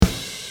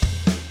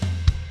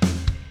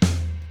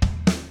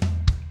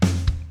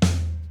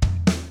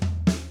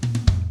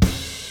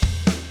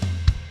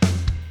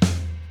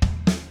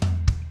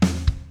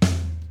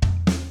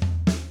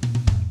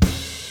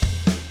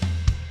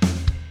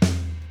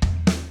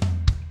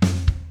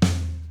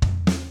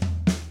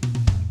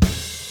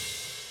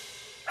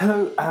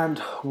Hello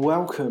and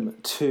welcome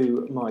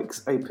to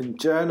Mike's Open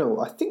Journal.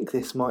 I think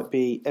this might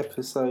be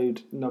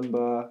episode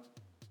number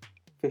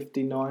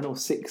 59 or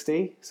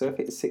 60. So if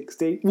it's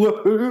 60,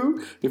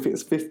 woohoo! If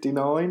it's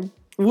 59,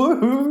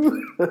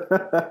 woohoo!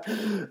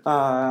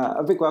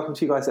 A big welcome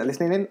to you guys that are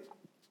listening in.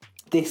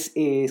 This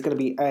is going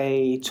to be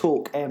a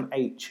Talk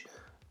MH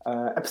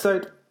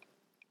episode.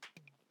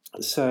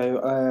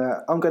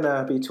 So I'm going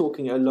to be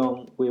talking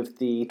along with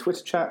the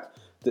Twitter chat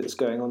that's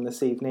going on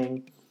this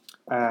evening.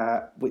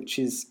 Which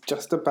is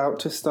just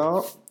about to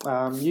start.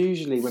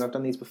 Usually when I've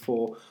done these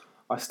before,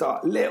 I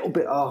start a little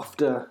bit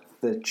after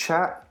the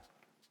chat,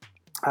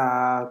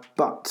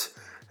 but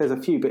there's a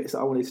few bits that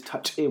I wanted to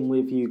touch in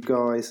with you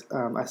guys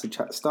as the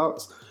chat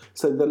starts.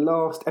 So the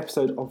last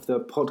episode of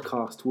the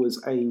podcast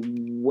was a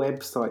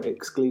website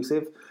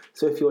exclusive,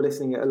 so if you're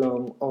listening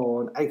along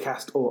on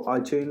Acast or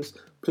iTunes,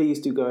 please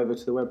do go over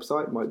to the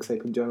website,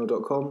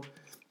 mikesopenjournal.com.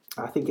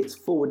 I think it's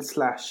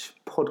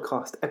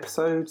 /podcast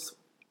episodes.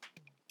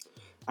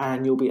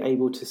 And you'll be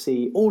able to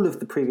see all of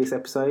the previous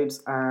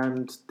episodes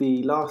and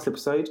the last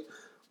episode,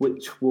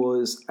 which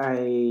was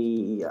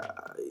my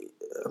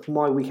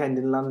weekend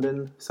in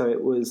London. So it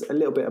was a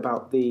little bit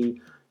about the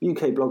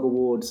UK Blog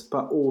Awards,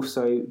 but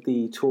also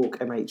the Talk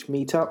MH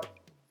meetup.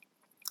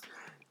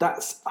 I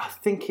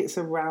think it's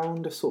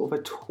around a sort of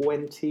a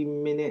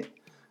 20-minute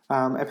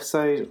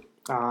episode.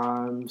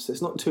 So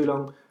it's not too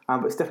long,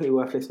 but it's definitely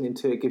worth listening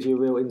to. It gives you a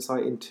real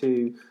insight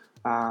into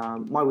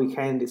my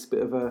weekend. It's a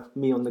bit of a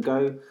me on the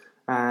go.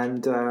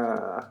 And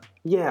it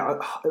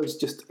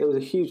was a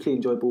hugely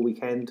enjoyable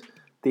weekend.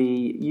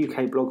 The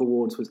UK Blog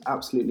Awards was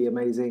absolutely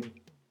amazing.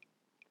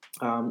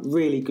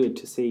 Really good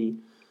to see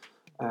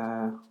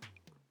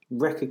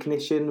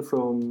recognition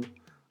from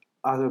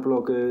other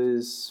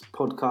bloggers,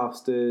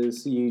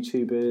 podcasters,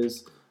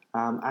 YouTubers,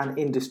 and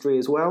industry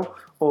as well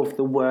of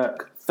the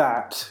work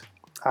that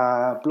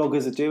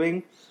bloggers are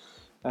doing.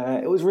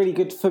 It was really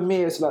good for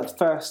me. It's like the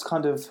first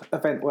kind of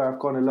event where I've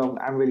gone along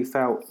and really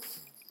felt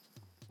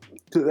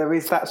that there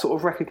is that sort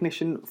of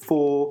recognition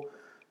for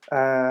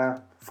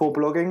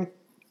blogging.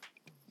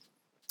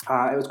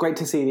 It was great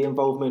to see the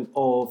involvement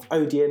of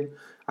Odeon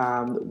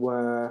that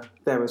were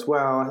there as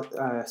well,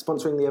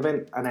 sponsoring the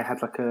event, and they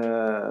had like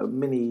a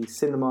mini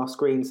cinema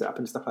screen set up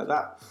and stuff like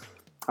that.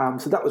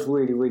 So that was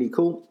really, really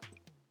cool.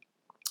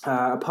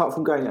 Apart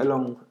from going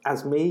along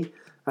as me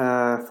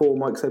for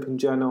Mike's Open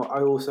Journal, I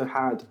also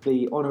had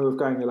the honour of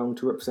going along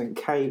to represent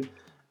Kate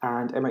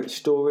and MH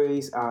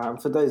Stories.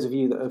 For those of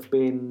you that have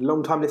been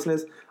long-time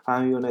listeners,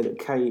 you'll know that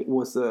Kate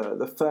was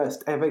the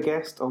first ever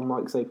guest on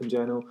Mike's Open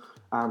Journal.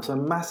 So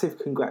massive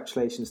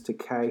congratulations to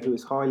Kay, who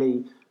is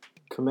highly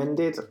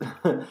commended.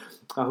 I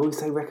always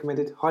say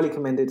recommended, highly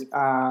commended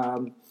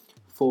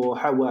for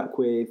her work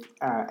with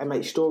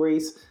MH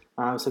Stories.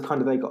 So kind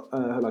of they got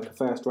like a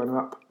first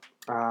runner-up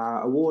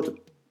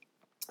award.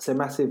 So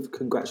massive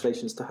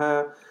congratulations to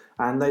her.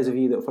 And those of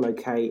you that follow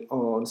Kate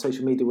on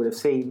social media would have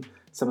seen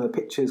some of the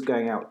pictures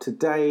going out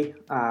today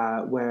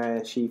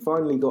where she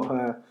finally got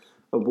her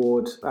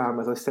award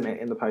as I sent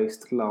it in the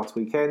post last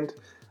weekend.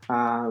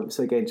 So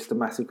again, just a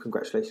massive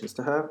congratulations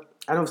to her.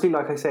 And obviously,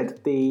 like I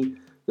said, the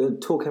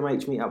Talk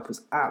MH meetup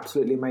was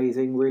absolutely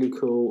amazing, really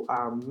cool.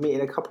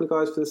 Meeting a couple of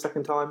guys for the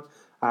second time,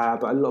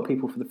 but a lot of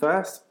people for the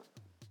first.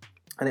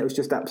 And it was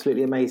just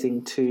absolutely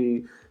amazing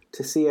to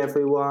see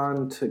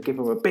everyone, to give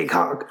them a big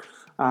hug,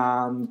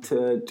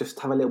 to just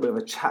have a little bit of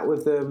a chat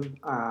with them.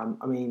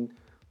 I mean,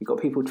 we've got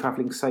people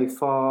travelling so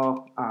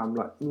far,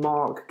 like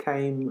Mark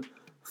came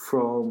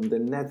from the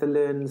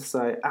Netherlands,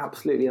 so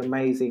absolutely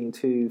amazing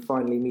to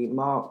finally meet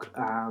Mark.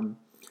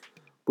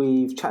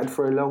 We've chatted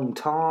for a long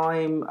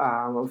time,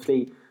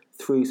 obviously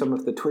through some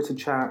of the Twitter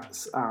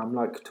chats,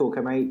 like Talk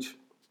MH,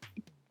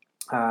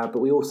 but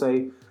we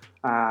also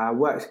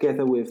work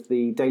together with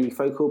the Daily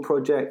Focal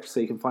project, so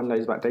you can find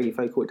loads about Daily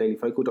Focal at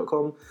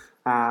dailyfocal.com.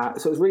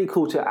 So it was really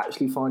cool to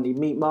actually finally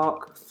meet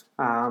Mark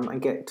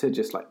and get to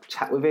just like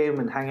chat with him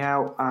and hang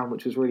out,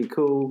 which was really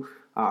cool.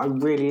 I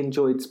really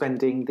enjoyed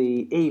spending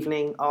the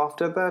evening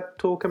after the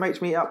Talk MH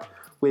meetup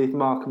with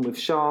Mark and with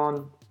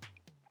Sean.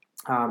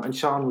 And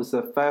Sean was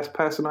the first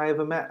person I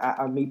ever met at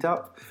a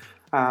meetup.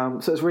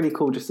 So it's really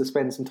cool just to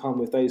spend some time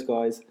with those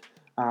guys.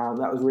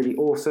 That was really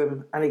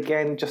awesome. And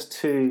again, just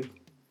to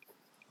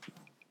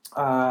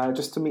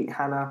meet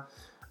Hannah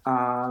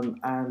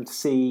and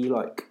see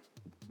like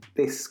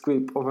this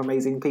group of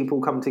amazing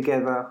people come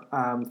together,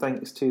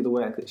 thanks to the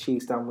work that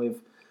she's done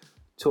with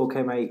Talk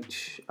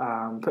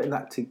MH, putting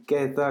that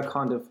together,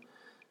 kind of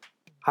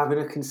having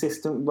a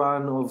consistent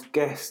run of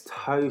guest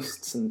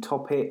hosts and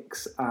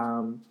topics,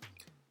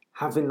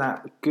 having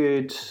that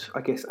good,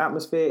 I guess,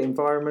 atmosphere,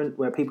 environment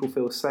where people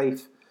feel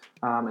safe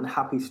and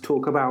happy to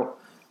talk about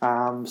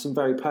some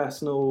very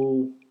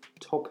personal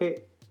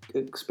topic,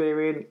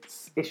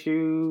 experience,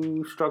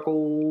 issue,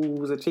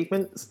 struggles,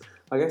 achievements,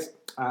 I guess.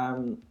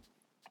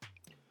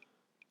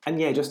 And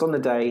yeah, just on the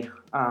day,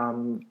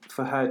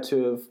 for her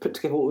to have put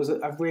together what was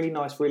a really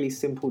nice, really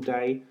simple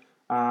day.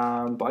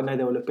 But I know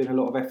there will have been a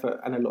lot of effort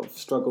and a lot of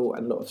struggle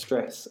and a lot of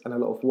stress and a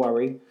lot of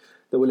worry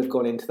that will have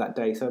gone into that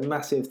day. So a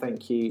massive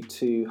thank you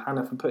to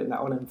Hannah for putting that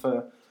on and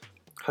for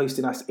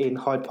hosting us in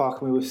Hyde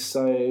Park, and we were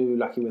so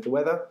lucky with the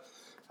weather.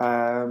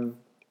 I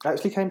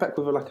actually came back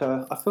with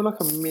I feel like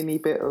a mini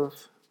bit of,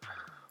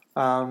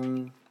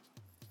 I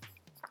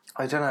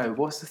don't know,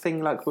 what's the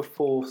thing like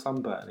before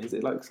sunburn? Is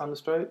it like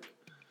sunstroke?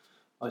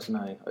 I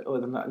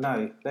don't know.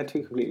 No, they're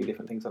two completely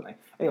different things, aren't they?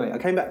 Anyway, I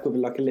came back with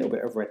like a little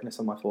bit of redness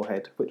on my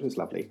forehead, which was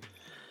lovely.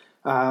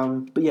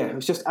 But yeah, it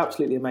was just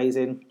absolutely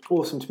amazing.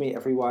 Awesome to meet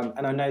everyone.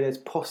 And I know there's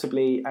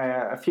possibly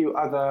a few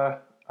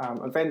other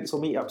events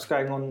or meetups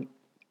going on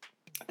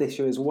this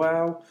year as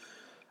well.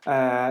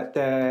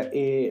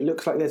 It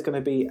looks like there's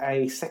going to be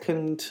a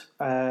second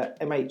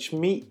MH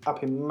meet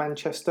up in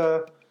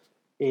Manchester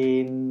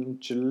in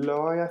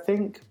July, I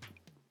think,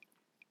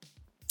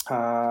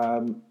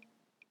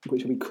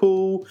 which will be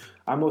cool.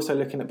 I'm also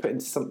looking at putting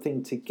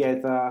something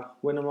together.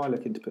 When am I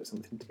looking to put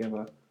something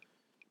together?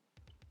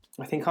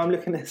 I think I'm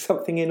looking at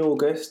something in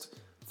August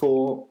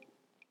for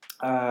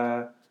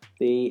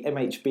the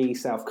MHB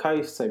South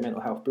Coast, so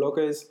mental health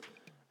bloggers.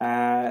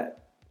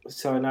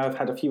 So I know I've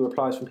had a few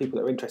replies from people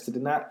that are interested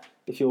in that.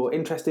 If you're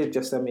interested,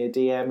 just send me a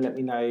DM, let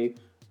me know,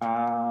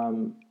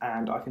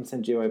 and I can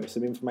send you over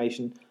some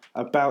information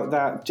about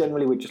that.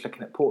 Generally, we're just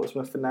looking at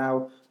Portsmouth for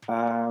now,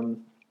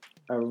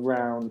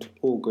 around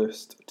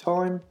August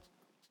time.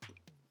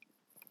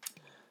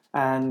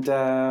 And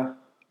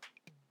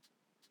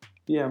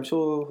yeah, I'm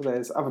sure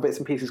there's other bits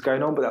and pieces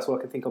going on, but that's all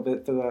I can think of for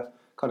the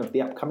kind of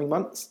the upcoming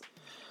months.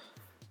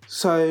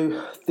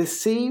 So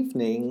this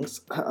evening's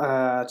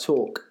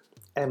talk,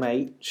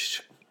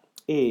 MH,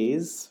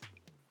 is...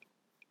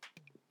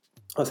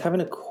 I was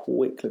having a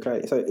quick look at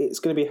it. So it's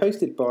going to be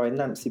hosted by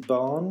Nancy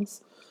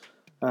Barnes,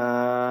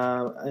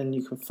 and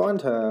you can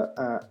find her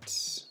at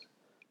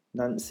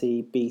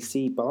Nancy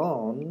BC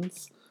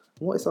Barnes.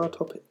 What is our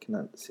topic,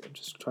 Nancy? I'm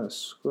just trying to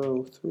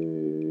scroll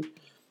through.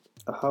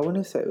 I want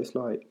to say it was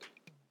like...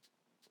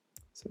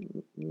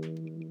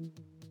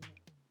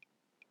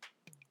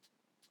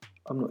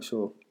 I'm not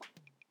sure.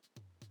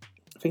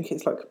 I think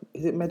it's like...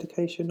 Is it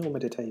medication or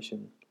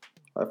meditation?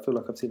 I feel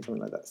like I've seen something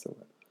like that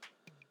somewhere.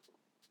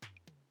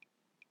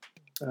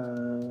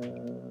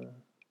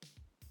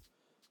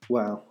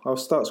 Wow, I'll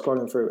start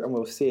scrolling through and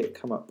we'll see it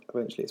come up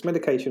eventually. It's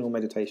medication or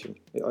meditation.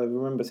 I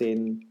remember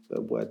seeing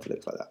a word that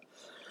looks like that.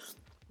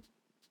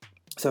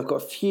 So I've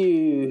got a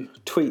few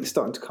tweets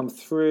starting to come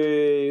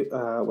through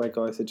where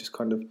guys are just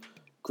kind of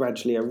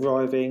gradually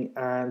arriving.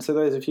 And so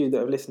those of you that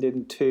have listened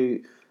in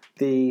to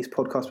these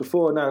podcasts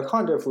before know I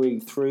kind of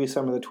read through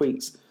some of the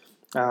tweets,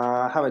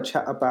 have a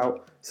chat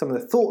about some of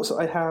the thoughts that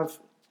I have.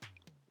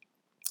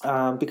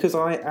 Because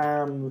I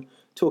am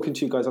talking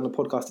to you guys on the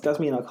podcast, it does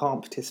mean I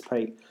can't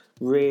participate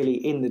really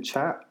in the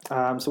chat.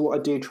 So what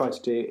I do try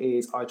to do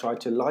is I try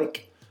to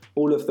like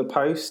all of the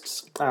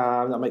posts that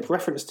I make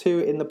reference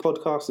to in the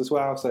podcast as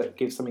well, so it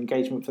gives some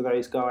engagement for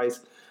those guys.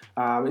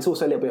 It's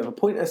also a little bit of a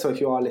pointer, so if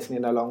you are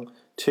listening along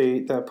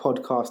to the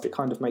podcast, it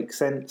kind of makes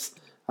sense,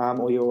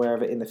 or you're aware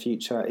of it in the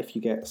future if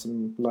you get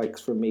some likes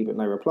from me but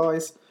no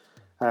replies.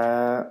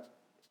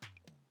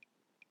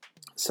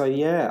 So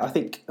yeah, I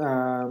think...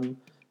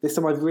 this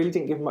time I really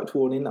didn't give much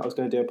warning that I was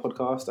going to do a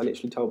podcast. I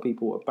literally told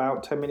people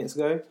about 10 minutes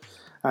ago.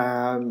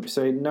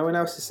 So no one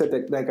else has said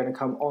that they're going to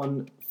come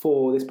on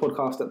for this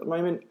podcast at the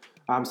moment.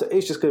 So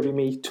it's just going to be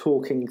me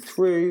talking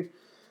through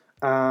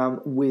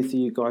with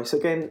you guys. So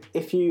again,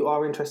 if you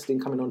are interested in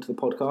coming onto the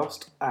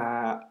podcast,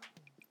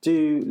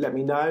 do let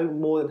me know.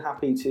 More than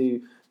happy to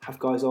have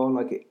guys on.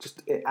 Like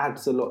it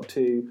adds a lot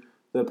to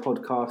the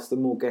podcast. The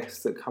more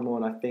guests that come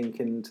on, I think,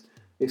 and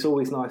it's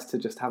always nice to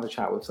just have a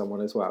chat with someone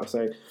as well.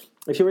 So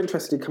if you're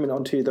interested in coming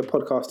onto the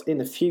podcast in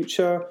the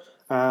future,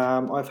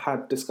 I've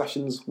had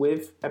discussions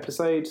with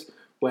episodes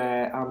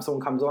where someone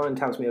comes on and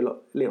tells me a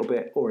lot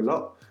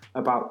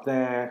about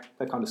their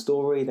kind of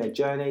story, their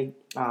journey,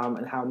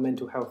 and how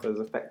mental health has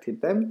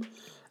affected them.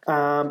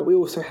 But we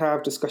also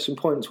have discussion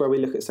points where we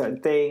look at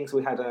certain things.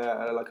 We had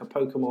a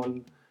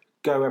Pokemon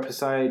Go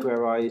episode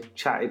where I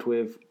chatted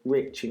with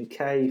Rich and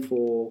Kay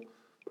for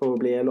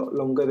probably a lot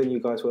longer than you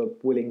guys were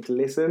willing to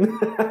listen.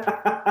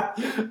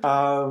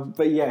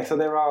 But yeah, so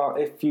there are,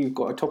 if you've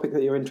got a topic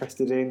that you're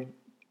interested in,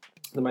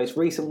 the most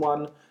recent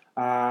one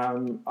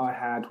I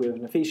had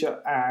with Nafisha,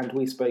 and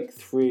we spoke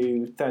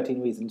through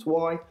 13 Reasons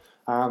Why.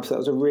 So that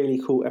was a really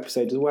cool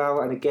episode as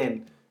well. And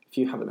again, if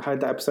you haven't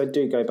heard that episode,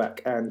 do go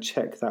back and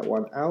check that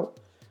one out.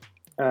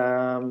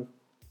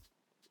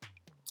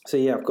 So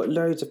yeah, I've got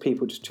loads of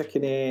people just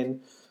checking in.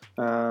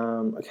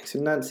 Okay, so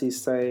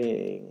Nancy's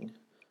saying...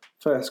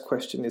 First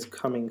question is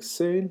coming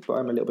soon, but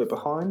I'm a little bit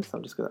behind, so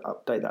I'm just going to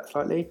update that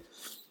slightly.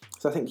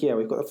 So I think, yeah,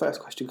 we've got the first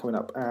question coming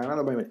up, and at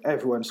the moment,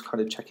 everyone's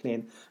kind of checking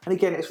in. And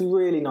again, it's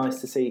really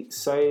nice to see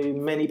so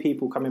many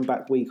people coming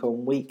back week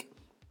on week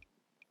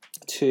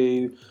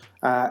to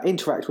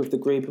interact with the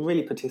group and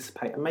really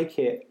participate and make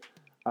it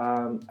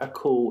a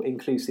cool,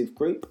 inclusive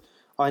group.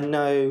 I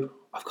know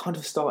I've kind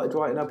of started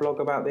writing a blog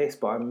about this,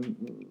 but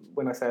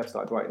when I say I've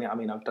started writing it, I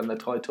mean I've done the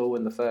title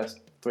and the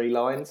first 3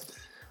 lines.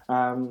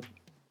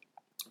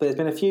 there's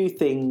been a few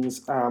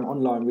things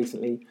online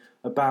recently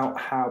about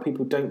how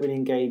people don't really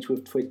engage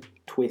with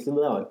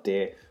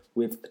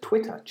with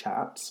Twitter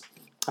chats,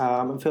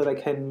 and feel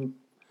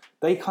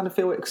they kind of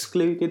feel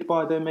excluded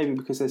by them, maybe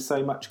because there's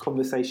so much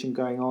conversation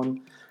going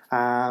on.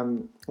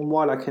 And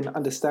while I can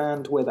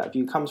understand where that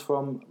view comes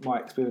from, my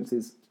experience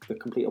is the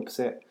complete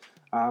opposite.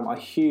 I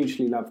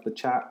hugely love the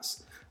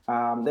chats.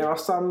 There are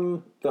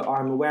some that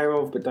I'm aware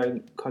of but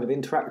don't kind of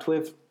interact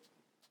with,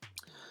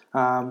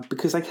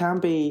 because they can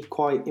be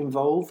quite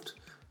involved.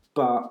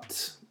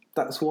 But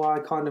that's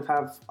why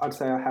I'd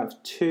say I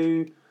have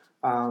two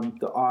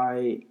that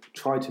I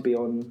try to be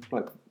on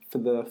like for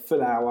the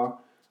full hour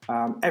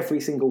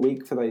every single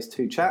week for those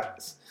two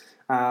chats.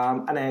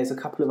 And there's a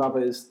couple of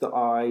others that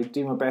I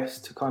do my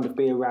best to kind of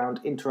be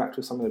around, interact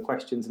with some of the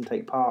questions and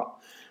take part.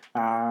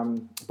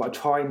 But I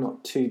try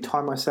not to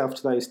tie myself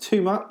to those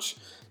too much,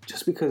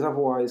 just because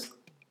otherwise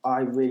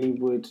I really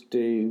would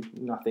do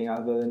nothing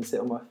other than sit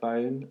on my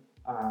phone,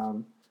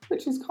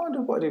 which is kind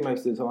of what I do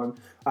most of the time.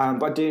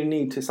 But I do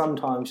need to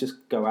sometimes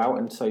just go out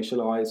and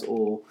socialise,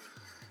 or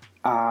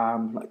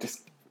like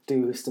just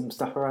do some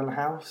stuff around the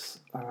house.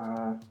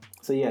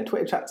 So yeah,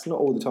 Twitter chats not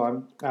all the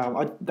time.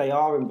 They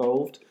are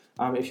involved.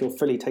 If you're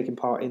fully taking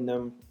part in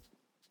them,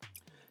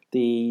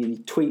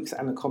 the tweets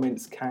and the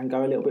comments can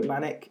go a little bit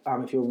manic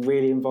if you're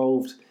really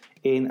involved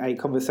in a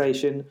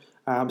conversation.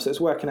 So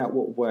it's working out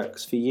what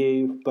works for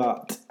you.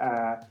 But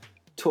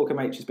Talk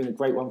MH has been a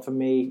great one for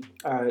me,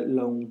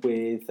 along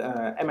with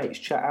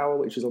MH Chat Hour,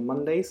 which is on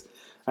Mondays.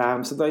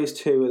 So those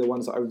two are the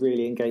ones that I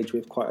really engage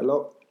with quite a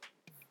lot.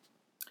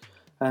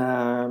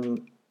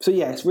 So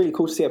yeah, it's really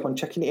cool to see everyone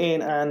checking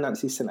in, and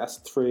Nancy sent us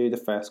through the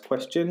first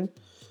question.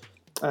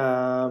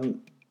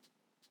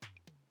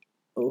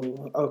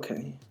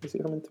 Okay. Is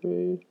it coming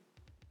through?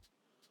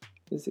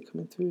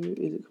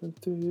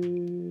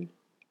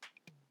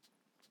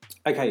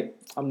 Okay,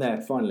 I'm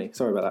there, finally.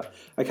 Sorry about that.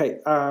 Okay,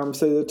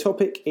 so the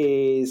topic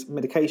is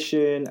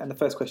medication, and the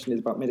first question is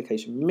about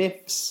medication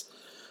myths.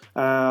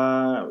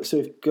 So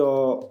we've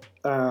got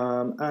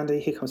Andy,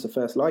 here comes the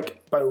first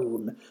like,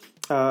 boom.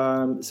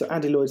 So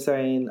Andy Lloyd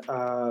saying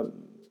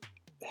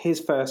his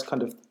first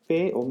kind of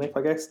fear or myth,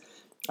 I guess,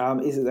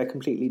 is that they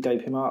completely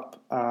dope him up,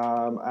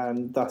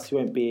 and thus he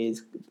won't be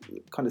his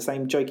kind of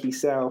same jokey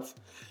self,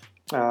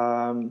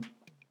 and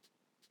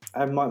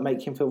might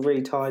make him feel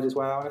really tired as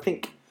well. And I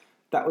think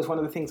that was one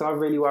of the things I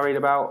really worried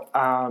about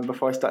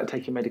before I started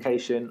taking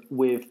medication,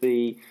 with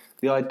the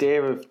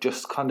idea of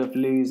just kind of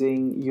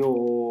losing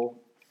your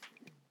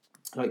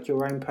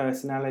own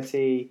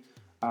personality,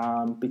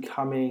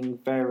 becoming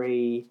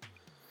very,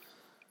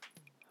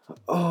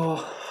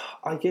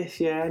 I guess,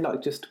 yeah,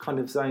 like just kind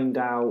of zoned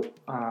out.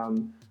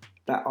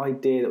 That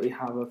idea that we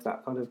have of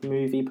that kind of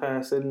movie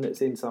person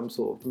that's in some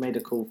sort of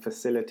medical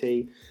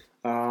facility,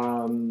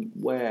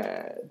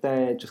 where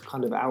they're just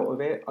kind of out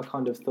of it. I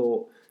kind of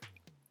but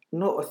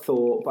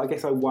I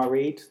guess I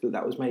worried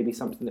that was maybe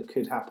something that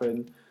could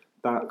happen,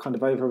 that kind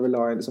of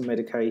over-reliance on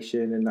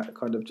medication and that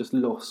kind of just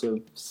loss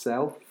of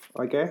self,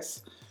 I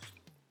guess.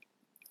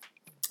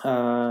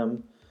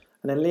 And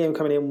then Liam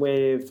coming in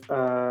with,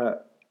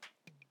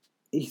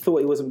 he thought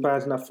he wasn't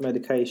bad enough for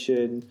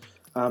medication,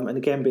 and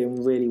again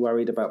being really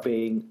worried about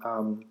being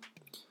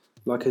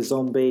like a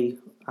zombie.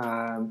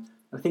 I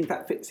think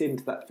that fits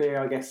into that fear,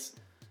 I guess.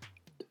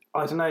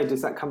 I don't know,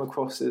 does that come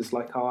across as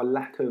like our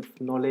lack of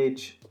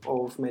knowledge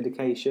of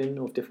medication,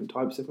 of different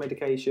types of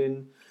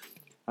medication?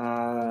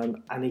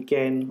 And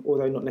again,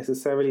 although not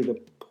necessarily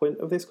the point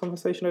of this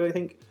conversation, I don't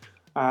think,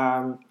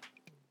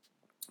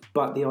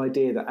 but the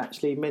idea that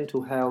actually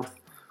mental health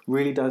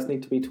really does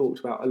need to be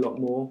talked about a lot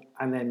more.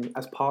 And then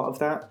as part of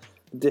that,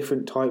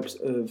 different types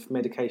of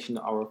medication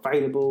that are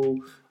available,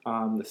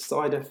 the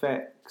side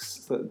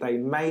effects that they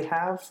may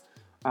have,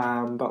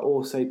 but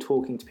also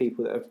talking to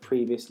people that have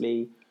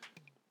previously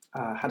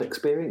had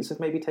experience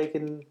of maybe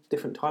taking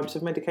different types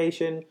of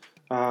medication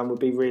would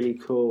be really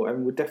cool,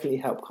 and would definitely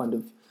help kind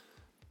of,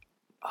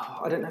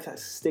 I don't know if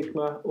that's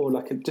stigma or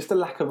like just a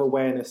lack of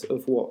awareness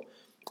of what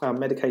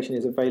medication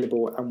is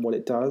available and what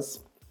it does.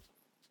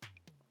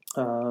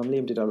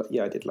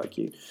 Liam, I did like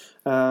you.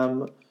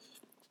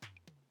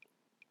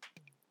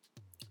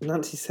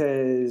 Nancy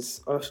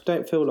says, I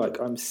don't feel like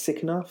I'm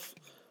sick enough,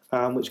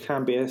 which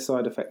can be a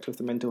side effect of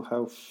the mental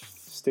health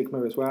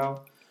stigma as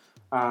well.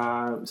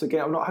 So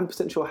again, I'm not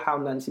 100% sure how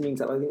Nancy means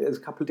that, but I think there's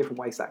a couple of different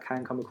ways that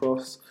can come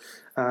across.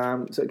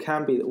 So it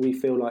can be that we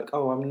feel like,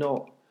 I'm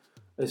not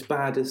as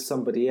bad as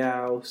somebody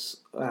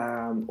else,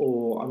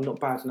 or I'm not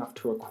bad enough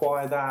to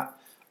require that.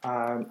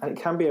 And it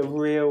can be a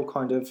real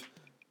kind of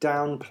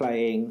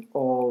downplaying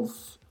of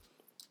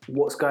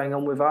what's going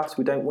on with us.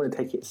 We don't want to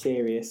take it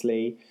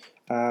seriously.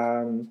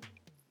 I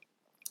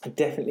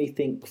definitely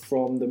think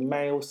from the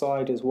male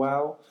side as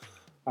well,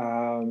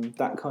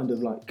 that kind of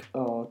like,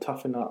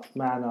 toughen up,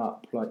 man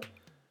up, like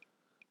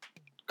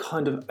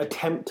kind of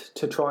attempt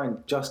to try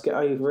and just get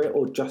over it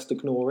or just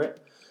ignore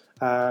it.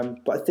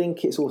 But I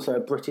think it's also a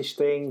British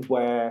thing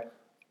where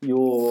you're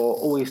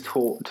always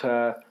taught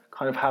to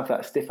kind of have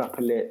that stiff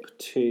upper lip,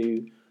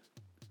 to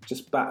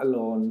just battle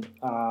on.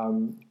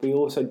 We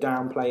also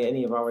downplay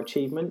any of our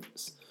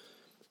achievements,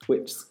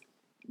 which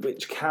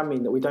can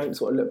mean that we don't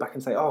sort of look back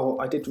and say, "Oh,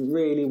 I did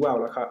really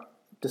well."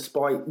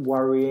 Despite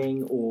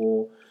worrying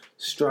or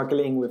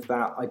struggling with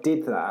that, I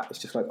did that. It's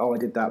just like, "Oh, I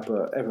did that,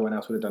 but everyone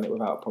else would have done it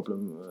without a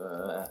problem."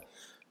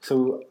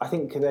 So I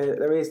think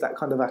there is that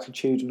kind of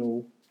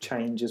attitudinal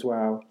change as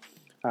well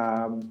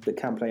that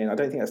can play in. I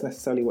don't think that's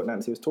necessarily what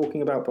Nancy was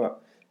talking about,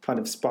 but kind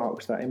of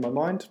sparked that in my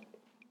mind.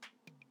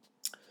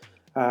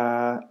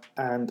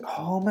 And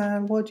oh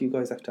man, why do you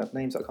guys have to have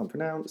names I can't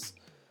pronounce?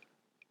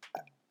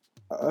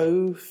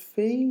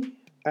 Oife,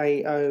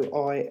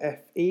 Aoife,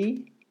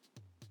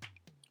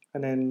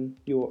 and then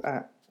you're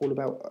at all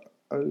about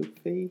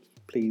Oife.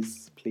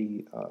 Please,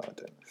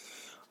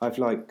 I've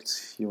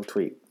liked your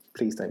tweet.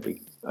 Please don't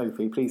be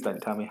Oife. Please don't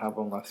tell me how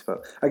wrong I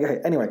spelled. Okay,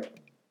 anyway.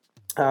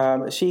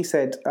 She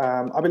said,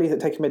 I believe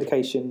that taking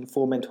medication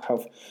for mental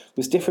health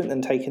was different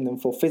than taking them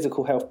for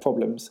physical health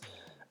problems,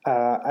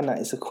 and that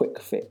is a quick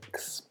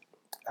fix.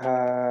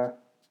 I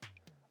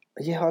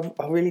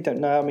really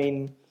don't know. I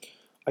mean,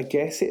 I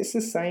guess it's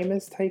the same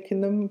as taking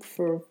them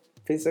for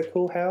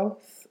physical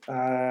health.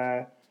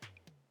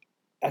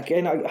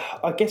 Again,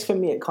 I guess for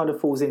me it kind of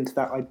falls into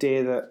that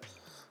idea that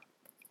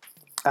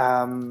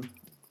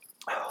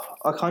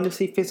I kind of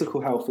see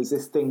physical health as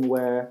this thing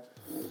where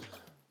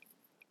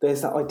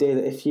there's that idea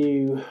that if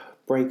you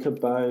break a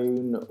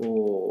bone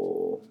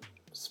or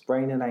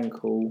sprain an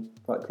ankle,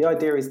 like the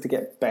idea is to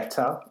get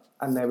better,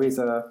 and there is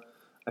a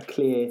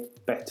clear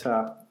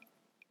better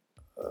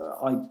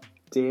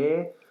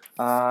idea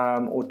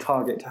or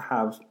target to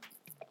have.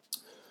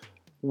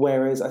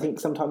 Whereas I think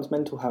sometimes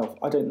mental health,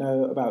 I don't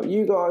know about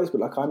you guys, but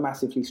like I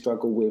massively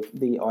struggle with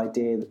the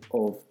idea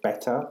of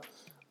better,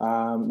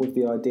 with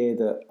the idea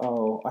that,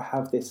 oh, I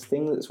have this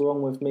thing that's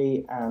wrong with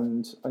me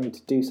and I need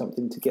to do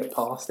something to get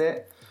past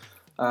it.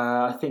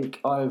 I think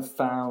I've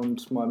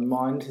found my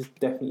mind has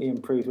definitely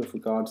improved with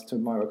regards to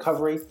my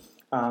recovery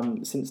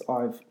since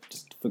I've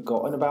just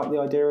forgotten about the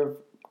idea of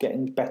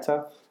getting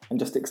better and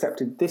just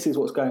accepted this is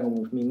what's going on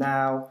with me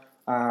now.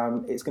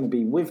 It's going to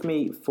be with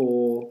me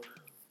for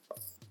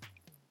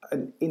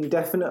an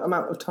indefinite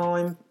amount of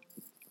time,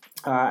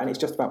 and it's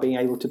just about being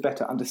able to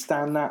better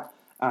understand that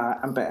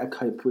and better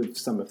cope with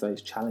some of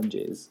those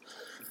challenges.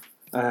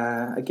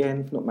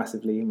 Again, not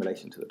massively in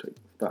relation to the tweet,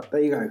 but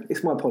there you go.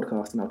 It's my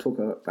podcast, and I'll talk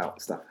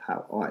about stuff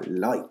how I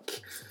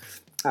like.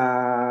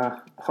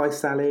 Hi,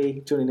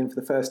 Sally, joining in for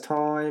the first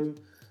time,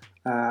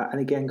 and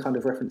again, kind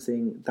of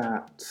referencing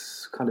that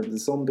kind of the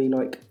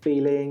zombie-like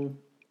feeling.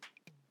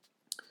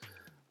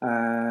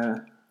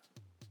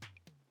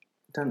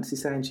 Nancy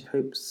saying she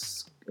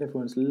hopes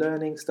everyone's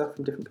learning stuff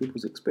from different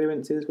people's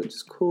experiences, which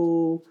is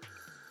cool.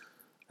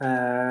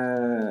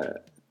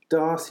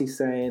 Darcy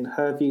saying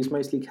her views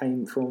mostly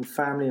came from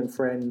family and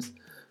friends,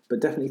 but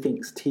definitely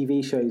thinks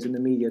TV shows and the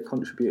media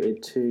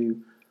contributed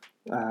to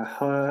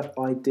her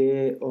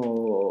idea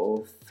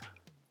of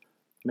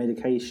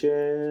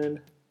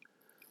medication.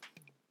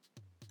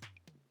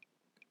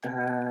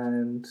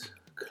 And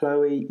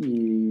Chloe,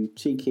 you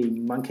cheeky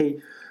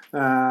monkey,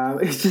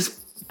 it's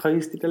just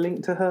posted a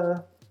link to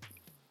her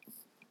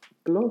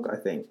blog, I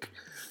think.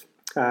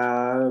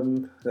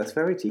 That's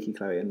very cheeky,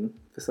 Chloe, and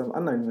for some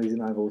unknown reason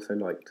I've also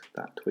liked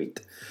that tweet.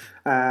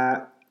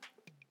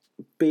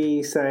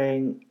 B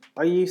saying,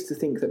 I used to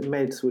think that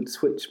meds would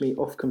switch me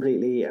off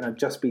completely and I'd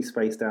just be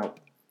spaced out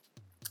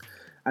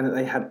and that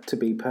they had to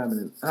be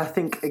permanent. And I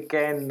think,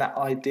 again, that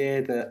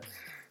idea that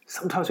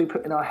sometimes we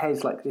put in our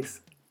heads like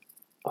this,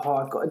 oh,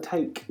 I've got to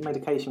take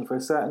medication for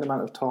a certain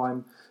amount of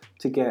time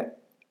to get,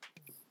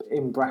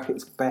 in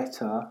brackets,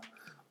 better,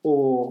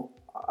 or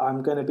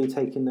I'm going to be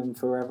taking them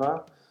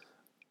forever.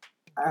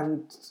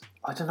 And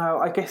I don't know,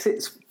 I guess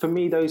it's, for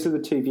me, those are the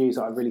two views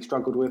that I really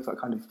struggled with, I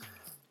kind of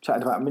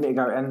chatted about a minute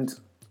ago. And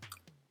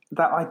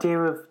that idea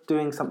of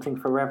doing something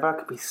forever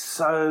could be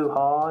so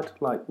hard.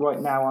 Like right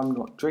now I'm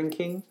not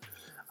drinking,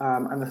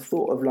 and the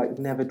thought of like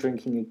never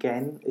drinking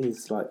again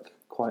is like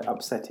quite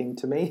upsetting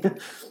to me.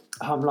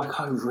 Like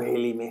I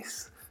really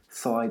miss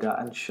cider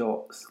and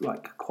shots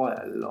like quite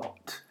a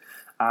lot.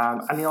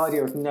 And the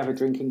idea of never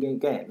drinking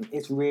again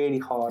is really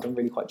hard and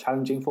really quite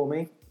challenging for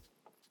me.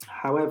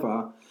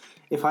 However,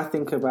 if I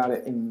think about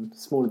it in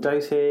smaller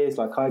doses,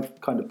 like I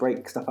kind of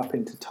break stuff up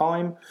into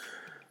time.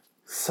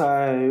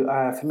 So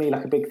for me,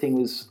 like a big thing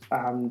was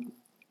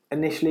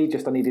initially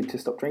just I needed to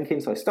stop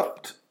drinking, so I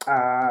stopped.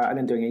 And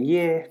then did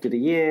a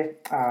year,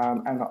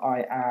 and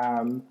I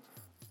am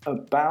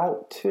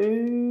about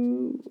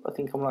to, I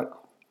think I'm like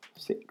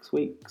 6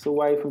 weeks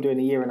away from doing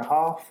a year and a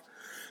half,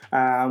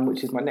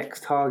 which is my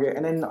next target.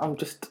 And then I'm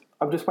just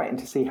waiting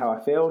to see how I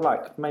feel.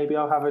 Like maybe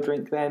I'll have a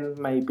drink then,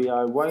 maybe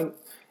I won't.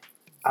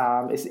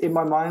 It's in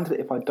my mind that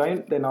if I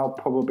don't, then I'll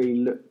probably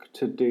look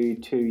to do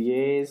 2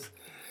 years,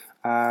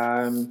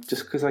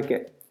 just because I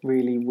get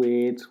really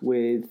weird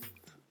with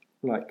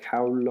like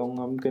how long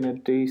I'm going to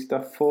do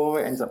stuff for.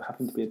 It ends up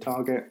having to be a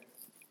target.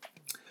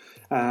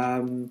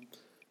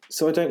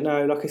 So I don't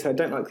know, like I said, I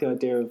don't like the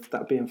idea of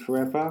that being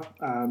forever,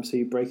 so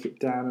you break it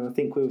down. And I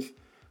think with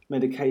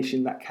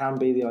medication, that can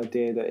be the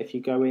idea that if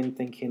you go in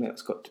thinking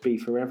it's got to be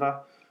forever,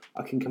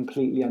 I can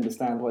completely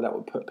understand why that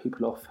would put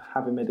people off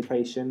having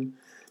medication.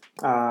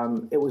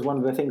 It was one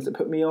of the things that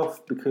put me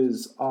off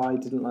because I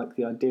didn't like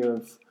the idea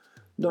of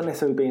not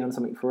necessarily being on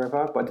something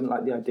forever, but I didn't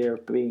like the idea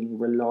of being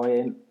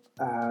reliant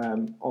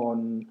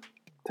on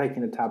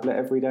taking a tablet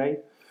every day.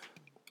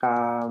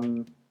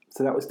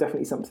 So that was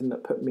definitely something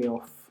that put me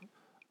off,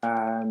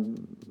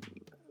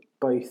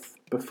 both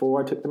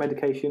before I took the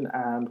medication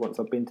and once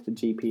I've been to the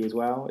GP as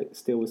well. It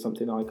still was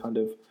something I kind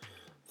of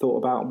thought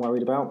about and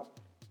worried about.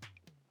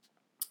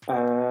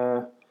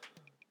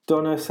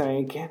 Donna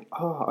saying again,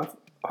 I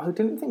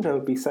didn't think there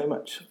would be so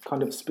much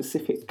kind of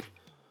specific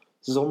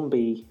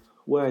zombie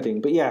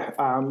wording. But yeah,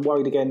 I'm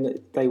worried again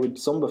that they would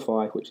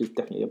zombify, which is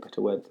definitely a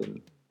better word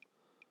than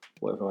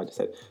whatever I just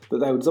said, that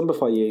they would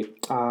zombify you.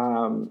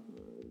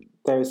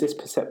 There is this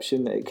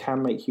perception that it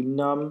can make you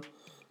numb,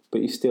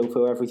 but you still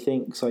feel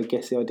everything. So I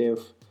guess the idea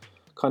of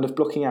kind of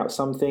blocking out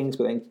some things,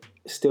 but then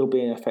still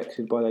being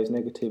affected by those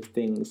negative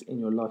things in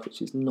your life,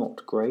 which is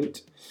not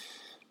great.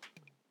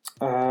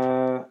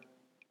 Chloe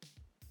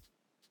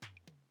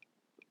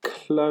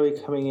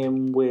coming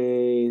in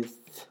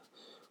with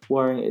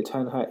worrying it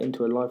turn her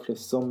into a lifeless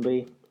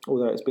zombie,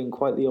 although it's been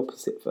quite the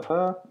opposite for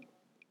her.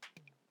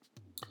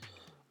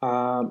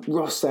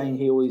 Ross saying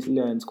he always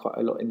learns quite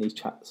a lot in these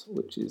chats,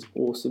 which is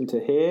awesome to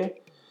hear.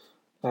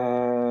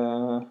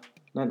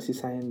 Nancy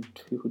saying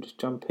people just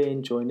jump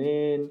in, join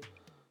in.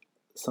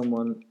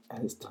 Someone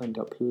has turned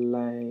up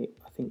late.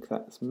 I think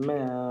that's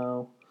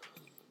Mel.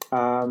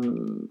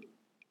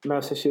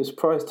 Mel says she was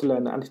surprised to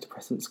learn that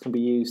antidepressants can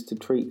be used to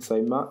treat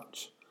so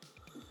much.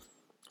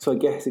 So I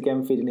guess,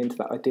 again, feeding into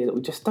that idea that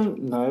we just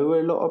don't know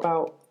a lot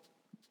about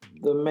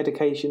the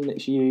medication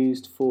that's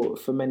used for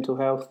mental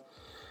health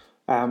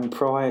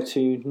prior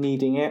to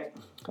needing it.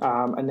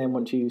 And then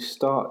once you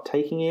start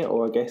taking it,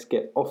 or I guess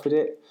get offered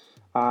it,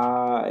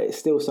 it's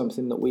still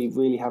something that we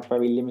really have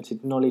very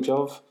limited knowledge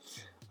of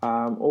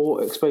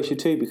or exposure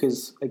to,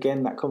 because,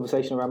 again, that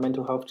conversation around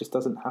mental health just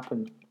doesn't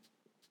happen.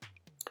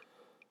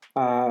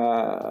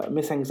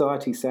 Miss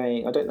Anxiety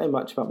saying, I don't know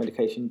much about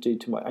medication due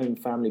to my own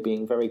family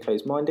being very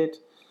close-minded,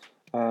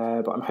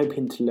 but I'm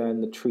hoping to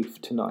learn the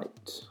truth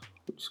tonight,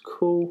 which is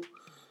cool.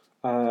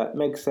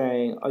 Meg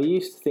saying, I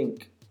used to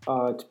think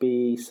I'd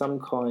be some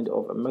kind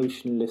of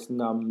emotionless,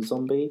 numb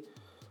zombie.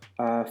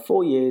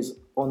 4 years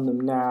on them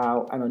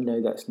now, and I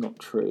know that's not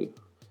true.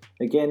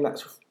 Again,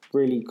 that's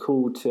really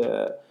cool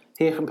to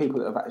hear from people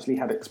that have actually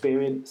had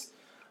experience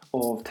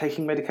of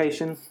taking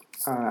medication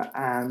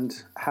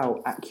and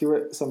how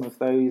accurate some of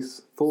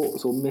those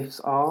thoughts or myths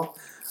are.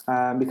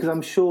 Because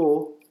I'm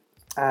sure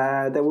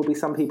there will be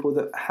some people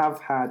that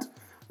have had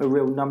a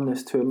real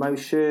numbness to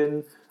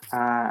emotion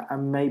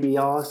and maybe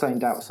are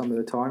zoned out some of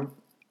the time.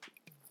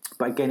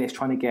 But again, it's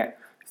trying to get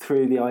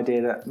through the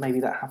idea that maybe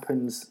that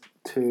happens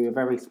to a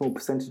very small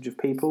percentage of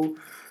people,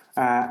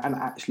 and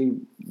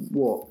actually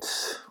what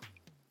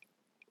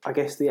I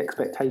guess the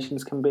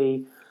expectations can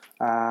be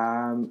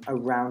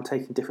around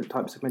taking different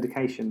types of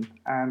medication,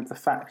 and the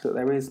fact that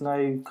there is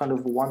no kind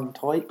of one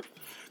type.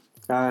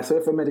 So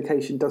if a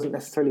medication doesn't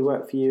necessarily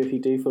work for you, if you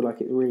do feel like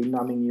it's really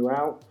numbing you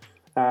out,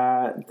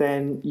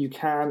 then you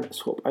can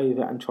swap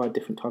over and try a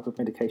different type of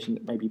medication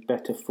that may be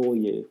better for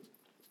you.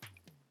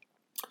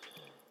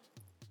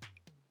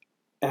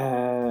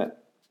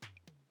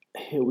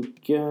 Here we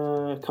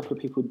go. A couple of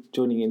people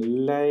joining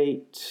in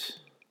late.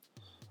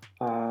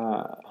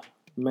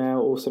 Mel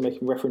also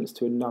making reference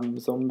to a numb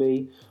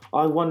zombie.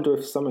 I wonder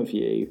if some of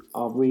you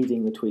are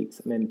reading the tweets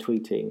and then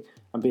tweeting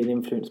and being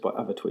influenced by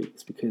other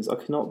tweets, because I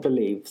cannot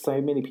believe so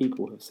many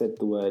people have said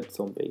the word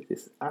zombie.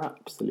 This is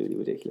absolutely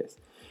ridiculous.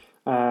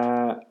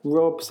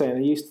 Rob saying, I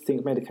used to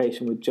think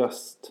medication would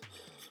just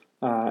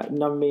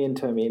numb me and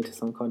turn me into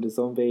some kind of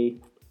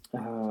zombie.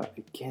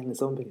 Again, the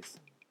zombies.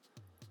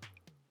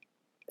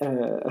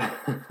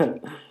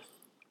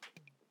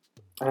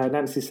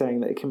 Nancy saying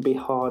that it can be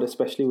hard,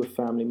 especially with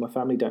family. My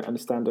family don't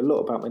understand a lot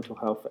about mental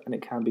health, and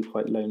it can be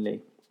quite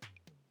lonely.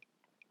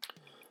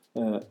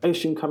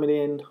 Ocean coming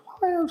in.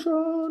 Hi,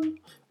 Ocean.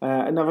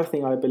 Another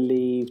thing I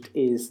believed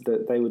is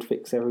that they would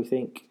fix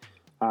everything,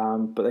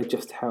 but they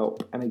just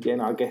help. And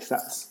again, I guess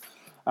that's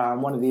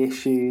one of the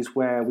issues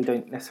where we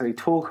don't necessarily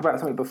talk about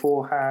something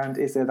beforehand.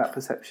 Is there that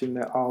perception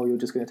that, you're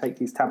just going to take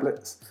these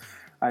tablets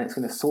and it's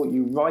going to sort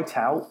you right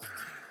out?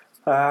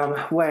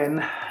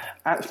 When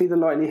actually the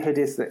likelihood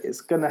is that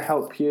it's going to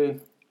help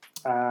you,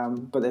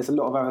 but there's a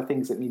lot of other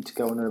things that need to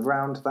go on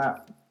around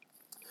that.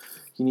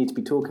 You need to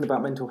be talking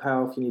about mental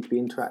health, you need to be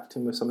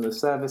interacting with some of the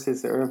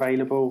services that are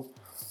available.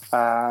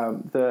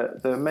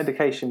 The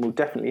medication will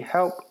definitely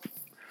help,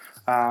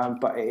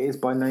 but it is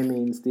by no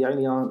means the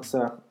only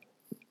answer,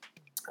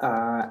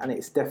 and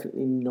it's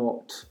definitely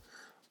not,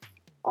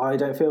 I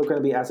don't feel, going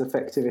to be as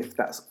effective if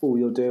that's all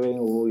you're doing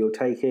or all you're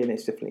taking.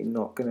 It's definitely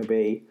not going to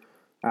be.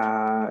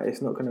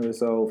 It's not going to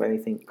resolve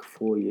anything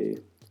for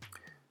you,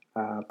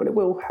 but it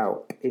will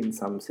help in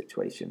some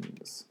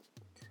situations.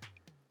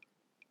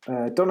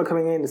 Donna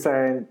coming in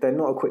saying they're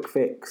not a quick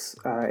fix.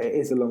 It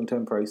is a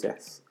long-term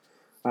process.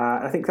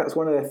 I think that's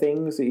one of the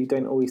things that you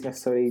don't always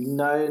necessarily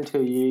know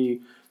until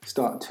you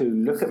start to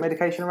look at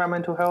medication around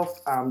mental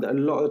health. That a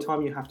lot of the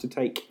time you have to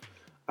take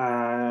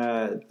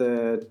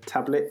the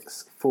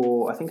tablets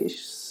for, I think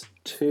it's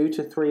 2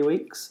 to 3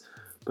 weeks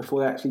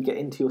before they actually get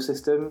into your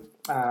system.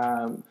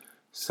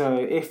 So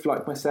if,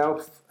 like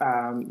myself,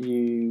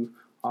 you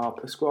are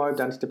prescribed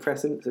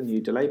antidepressants and you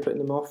delay putting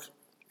them off,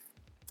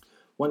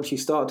 once you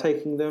start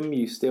taking them,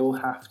 you still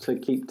have to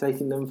keep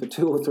taking them for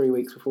 2 or 3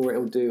 weeks before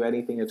it'll do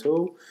anything at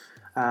all.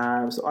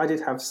 So I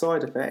did have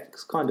side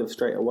effects kind of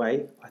straight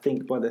away. I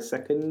think by the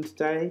second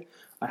day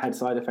I had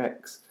side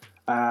effects.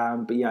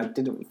 But yeah, I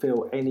didn't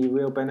feel any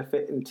real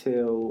benefit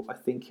until I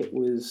think it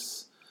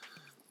was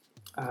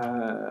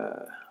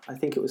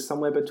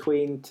somewhere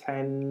between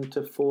 10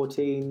 to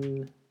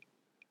 14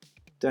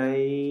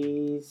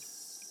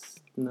 days.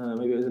 No,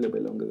 maybe it was a little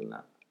bit longer than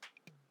that.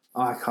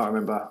 I can't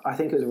remember. I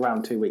think it was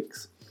around 2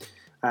 weeks.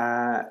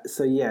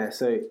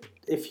 So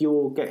if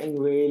you're getting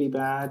really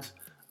bad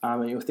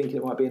and you're thinking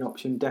it might be an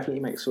option,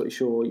 definitely make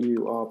sure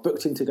you are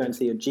booked in to go and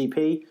see your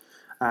GP,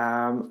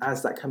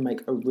 as that can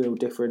make a real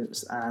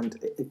difference. And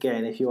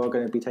again, if you are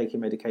going to be taking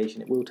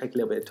medication, it will take a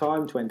little bit of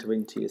time to enter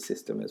into your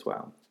system as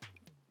well.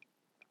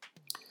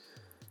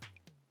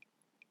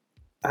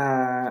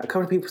 A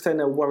couple of people saying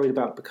they're worried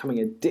about becoming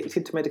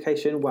addicted to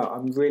medication. Well,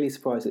 I'm really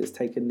surprised that it's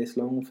taken this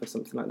long for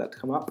something like that to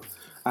come up.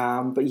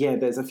 But yeah,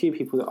 there's a few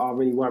people that are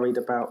really worried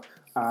about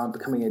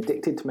becoming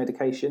addicted to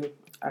medication.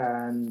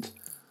 And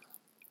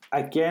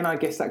again, I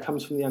guess that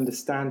comes from the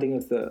understanding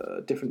of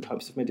the different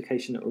types of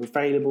medication that are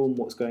available and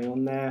what's going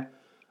on there.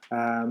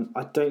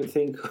 I don't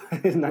think,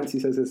 Nancy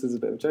says this is a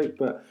bit of a joke,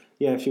 but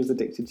yeah, if she was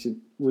addicted, she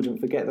wouldn't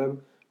forget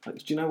them. Like,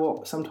 do you know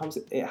what? Sometimes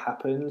it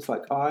happens.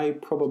 Like, I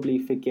probably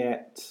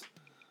forget,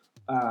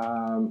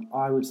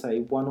 I would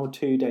say 1 or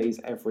 2 days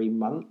every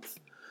month.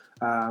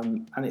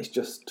 And it's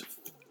just,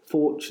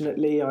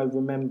 fortunately, I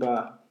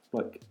remember,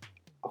 like,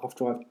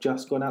 after I've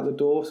just gone out the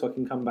door, so I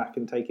can come back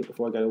and take it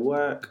before I go to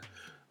work.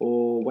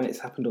 Or when it's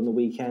happened on the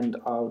weekend,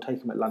 I'll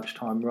take them at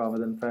lunchtime rather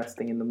than first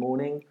thing in the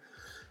morning.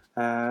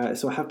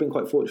 So I have been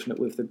quite fortunate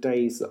with the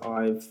days that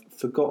I've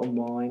forgotten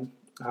mine.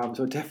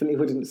 So I definitely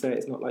wouldn't say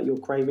it's not like you're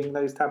craving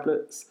those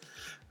tablets.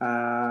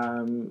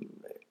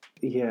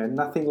 Yeah,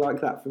 nothing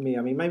like that for me.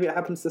 I mean, maybe it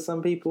happens to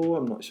some people,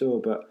 I'm not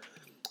sure. But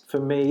for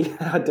me,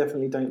 I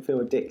definitely don't feel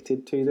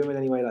addicted to them in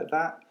any way like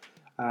that.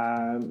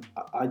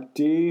 I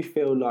do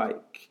feel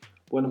like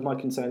one of my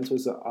concerns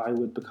was that I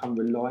would become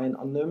reliant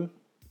on them.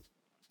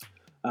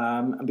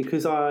 And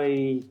because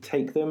I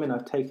take them, and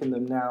I've taken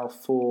them now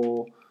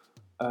for,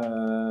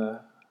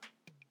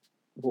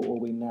 what were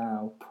we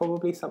now?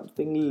 Probably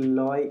something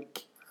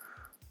like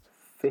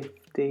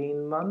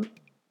 15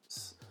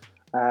 months.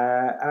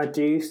 And I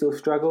do still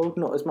struggle,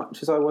 not as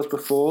much as I was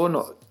before,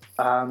 not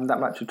that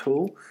much at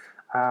all.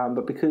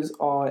 But because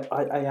I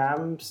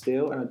am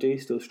still, and I do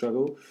still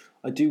struggle,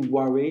 I do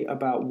worry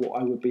about what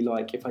I would be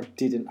like if I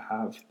didn't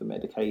have the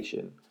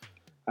medication.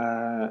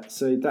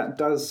 So that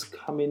does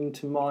come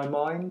into my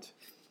mind,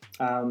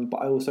 but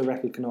I also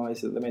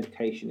recognise that the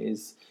medication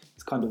is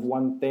kind of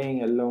one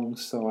thing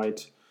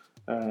alongside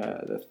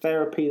the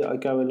therapy that I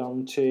go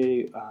along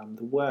to,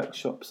 the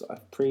workshops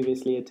I've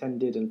previously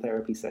attended and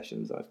therapy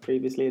sessions I've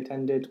previously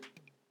attended,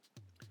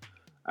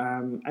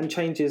 and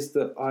changes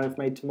that I've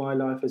made to my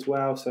life as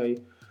well. So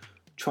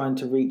trying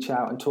to reach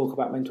out and talk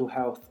about mental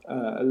health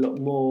a lot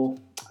more,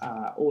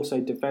 also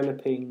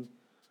developing,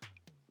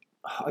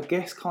 I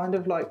guess, kind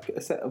of like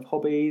a set of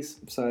hobbies.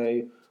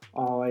 So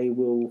I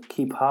will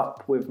keep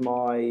up with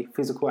my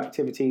physical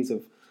activities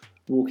of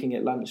walking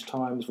at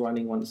lunchtimes,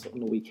 running once on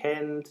the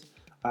weekend,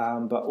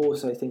 but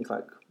also things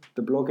like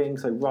the blogging,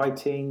 so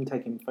writing,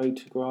 taking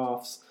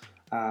photographs.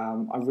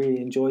 I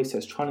really enjoy, so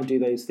it's trying to do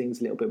those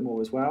things a little bit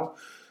more as well.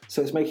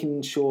 So it's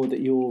making sure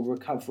that your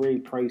recovery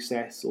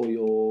process or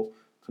your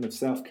kind of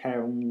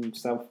self-care and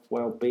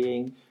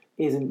self-well-being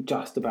isn't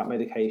just about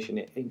medication.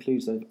 It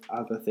includes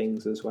other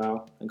things as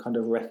well, and kind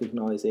of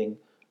recognising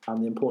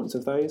the importance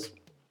of those.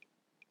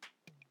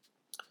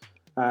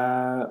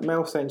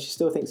 Mel saying she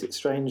still thinks it's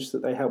strange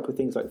that they help with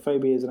things like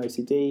phobias and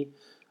OCD.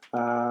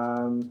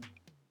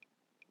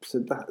 So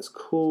that's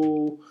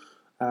cool.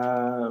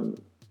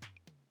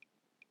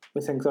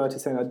 Miss Anxiety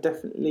saying, I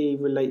definitely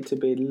relate to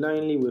being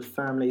lonely with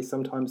family.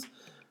 Sometimes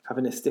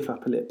having a stiff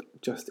upper lip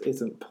just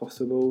isn't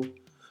possible.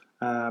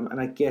 And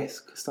I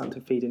guess starting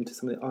to feed into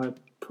something, I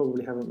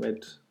probably haven't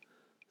read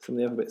some of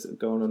the other bits that are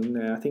going on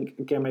there. I think,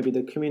 again, maybe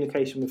the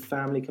communication with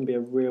family can be a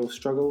real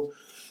struggle.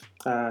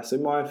 So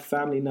my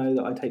family know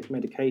that I take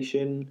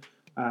medication.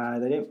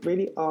 They don't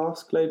really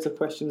ask loads of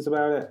questions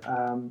about it.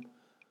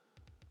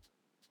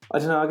 I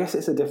don't know, I guess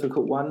it's a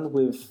difficult one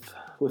with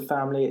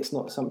family. It's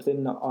not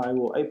something that I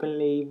will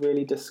openly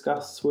really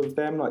discuss with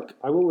them. Like,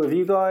 I will with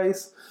you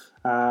guys,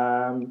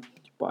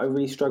 but I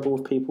really struggle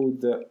with people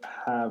that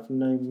have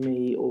known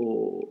me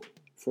or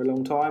for a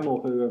long time,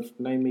 or who have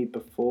known me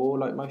before,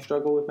 like my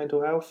struggle with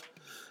mental health.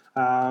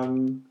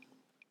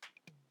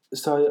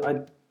 So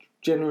I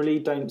generally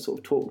don't sort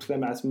of talk to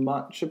them as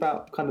much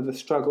about kind of the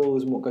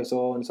struggles and what goes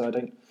on, so I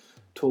don't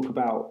talk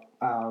about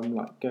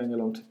like going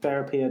along to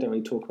therapy. I don't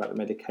really talk about the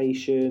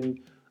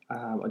medication.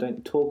 I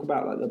don't talk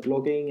about like the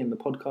blogging and the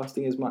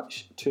podcasting as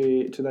much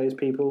to those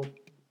people.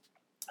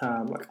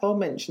 Like I'll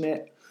mention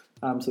it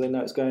so they know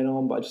what's going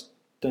on, but I just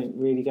don't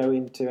really go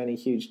into any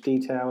huge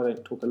detail. I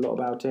don't talk a lot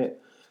about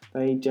it.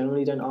 They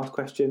generally don't ask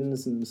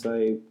questions, and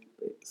so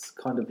it's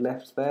kind of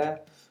left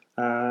there,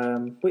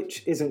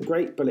 which isn't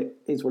great, but it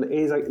is what it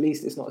is. At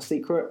least it's not a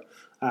secret,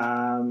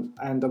 and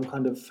I'm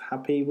kind of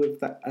happy with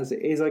that as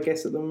it is, I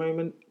guess, at the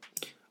moment.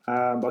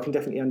 But I can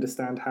definitely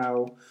understand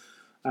how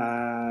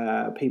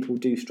people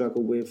do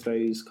struggle with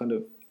those kind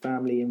of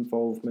family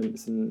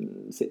involvements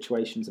and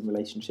situations and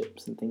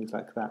relationships and things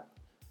like that.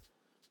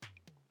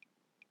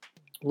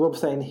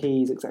 Rob's saying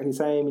he's exactly the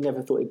same. He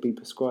never thought he'd be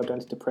prescribed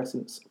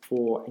antidepressants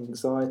for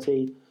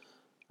anxiety.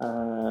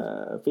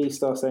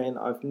 V-Star saying,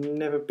 I've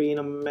never been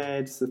on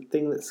meds. The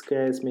thing that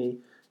scares me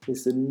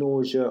is the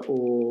nausea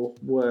or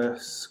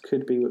worse,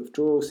 could be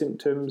withdrawal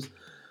symptoms.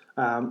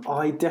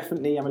 I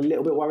definitely am a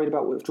little bit worried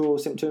about withdrawal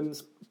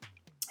symptoms.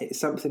 It's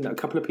something that a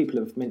couple of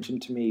people have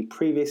mentioned to me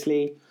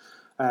previously,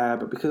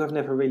 but because I've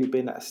never really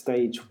been at a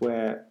stage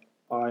where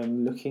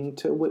I'm looking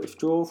to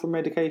withdraw from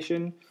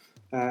medication,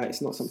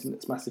 it's not something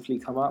that's massively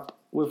come up.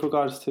 With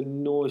regards to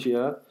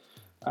nausea,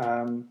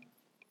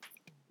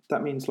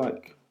 that means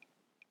like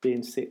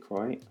being sick,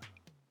 right?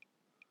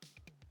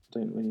 I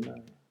don't really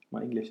know.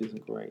 My English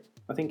isn't great.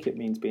 I think it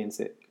means being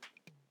sick.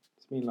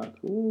 It's mean like,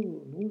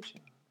 ooh, nausea.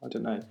 I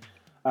don't know.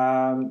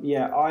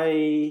 Yeah,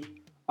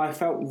 I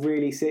felt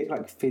really sick,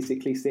 like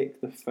physically sick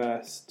the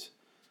first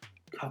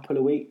couple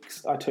of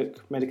weeks. I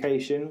took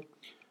medication.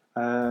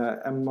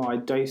 And my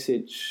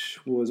dosage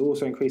was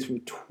also increased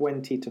from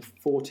 20 to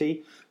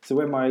 40. So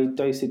when my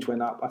dosage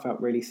went up, I felt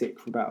really sick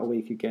for about a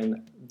week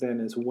again then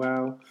as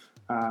well.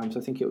 So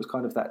I think it was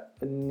kind of that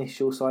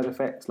initial side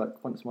effect,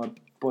 like once my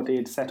body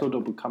had settled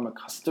or become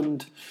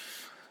accustomed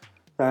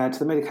to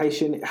the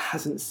medication, it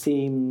doesn't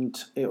seem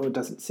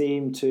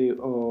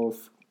to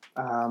have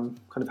kind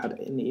of had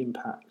any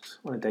impact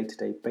on a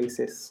day-to-day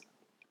basis,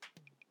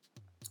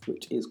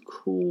 which is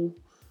cool.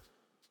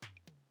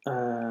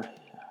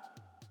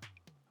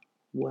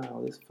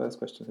 Wow, this first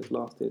question has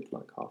lasted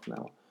like half an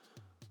hour.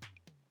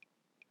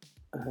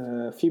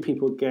 A few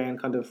people again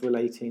kind of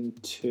relating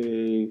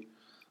to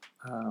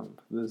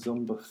the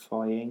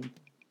zombifying.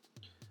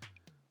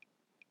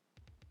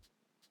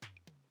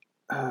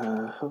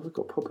 Have we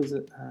got poppies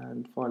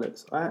and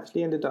violets? I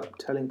actually ended up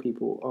telling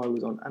people I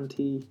was on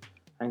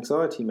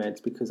anti-anxiety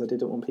meds because I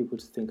didn't want people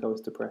to think I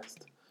was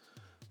depressed.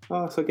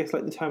 Oh, so I guess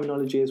like the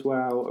terminology as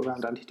well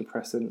around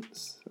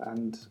antidepressants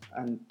and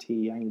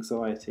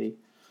anti-anxiety.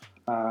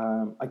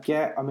 I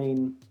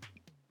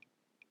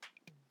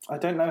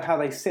don't know how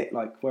they sit,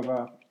 like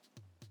whether,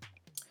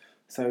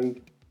 so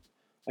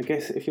I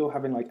guess if you're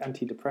having like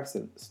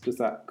antidepressants, does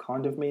that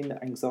kind of mean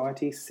that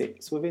anxiety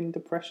sits within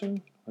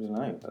depression? I don't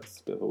know,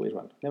 that's a bit of a weird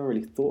one. Never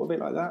really thought of it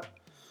like that.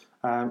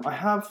 I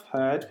have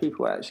heard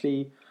people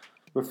actually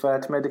refer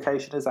to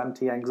medication as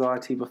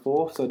anti-anxiety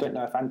before, so I don't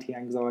know if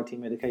anti-anxiety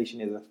medication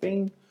is a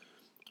thing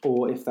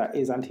or if that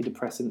is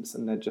antidepressants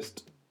and they're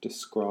just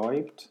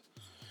described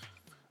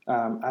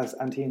as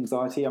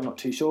anti-anxiety. I'm not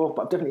too sure,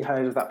 but I've definitely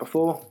heard of that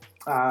before.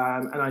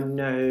 And I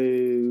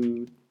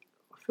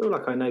feel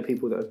like I know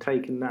people that have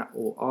taken that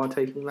or are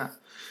taking that.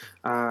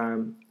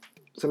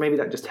 So maybe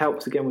that just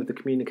helps again with the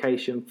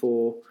communication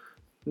for,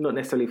 not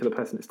necessarily for the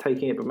person that's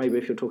taking it, but maybe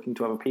if you're talking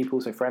to other people,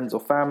 so friends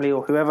or family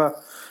or whoever,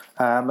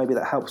 maybe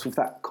that helps with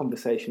that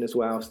conversation as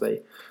well, so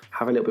they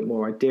have a little bit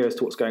more idea as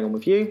to what's going on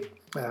with you.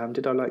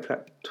 Did I like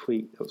that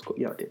tweet? That was cool.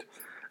 Yeah, I did.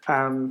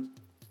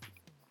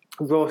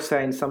 Ross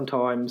saying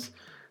sometimes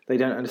they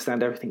don't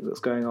understand everything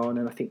that's going on,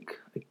 and I think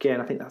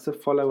that's a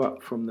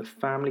follow-up from the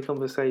family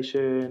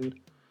conversation.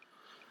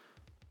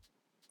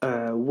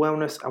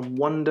 Wellness and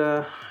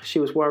wonder. She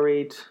was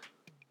worried.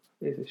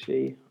 Is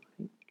she?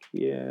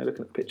 Yeah,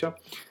 looking at the picture.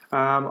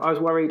 I was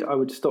worried I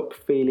would stop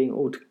feeling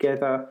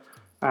altogether.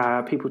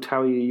 People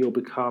tell you you'll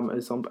become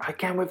a zombie.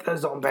 Again with the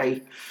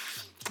zombie.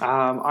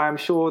 I am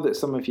sure that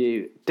some of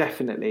you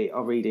definitely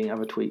are reading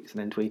other tweets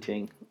and then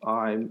tweeting.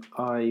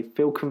 I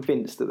feel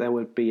convinced that there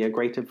would be a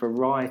greater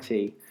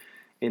variety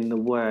in the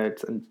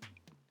words and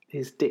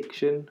his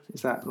diction.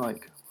 Is that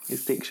like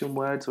his diction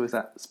words or is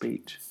that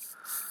speech?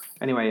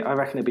 Anyway, I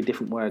reckon there'd be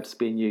different words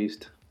being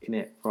used in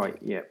it. Right,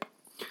 yep.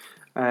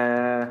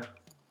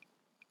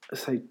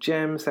 So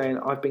Jem saying,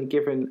 I've been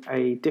given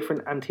a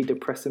different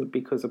antidepressant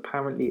because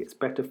apparently it's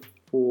better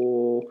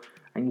for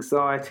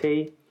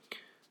anxiety,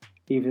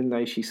 even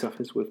though she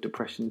suffers with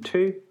depression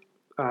too.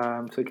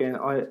 So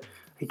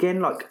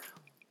again, like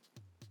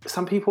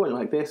some people won't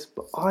like this,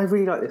 but I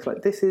really like this.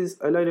 Like this is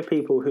a load of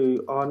people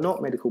who are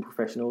not medical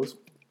professionals,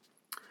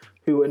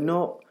 who are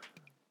not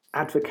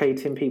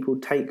advocating people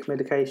take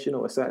medication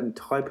or a certain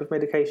type of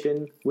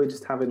medication. We're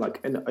just having like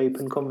an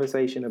open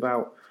conversation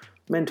about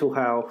mental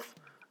health,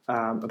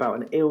 about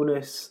an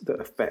illness that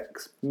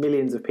affects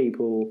millions of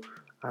people,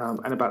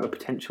 and about the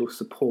potential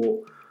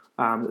support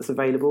that's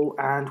available.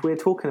 And we're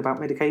talking about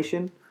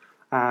medication.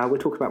 We're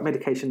talking about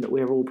medication that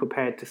we're all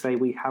prepared to say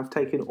we have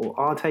taken or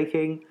are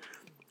taking.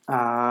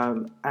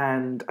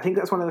 And I think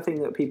that's one of the things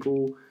that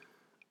people,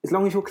 as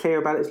long as you're clear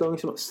about it, as long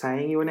as you're not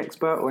saying you're an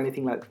expert or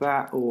anything like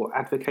that, or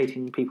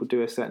advocating people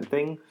do a certain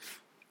thing,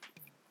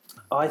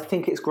 I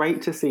think it's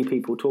great to see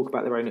people talk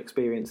about their own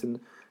experience. And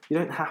you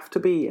don't have to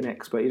be an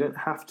expert. You don't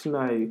have to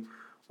know,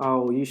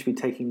 oh, you should be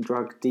taking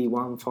drug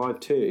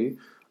D152.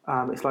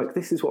 It's like,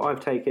 this is what I've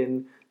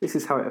taken. This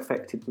is how it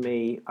affected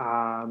me.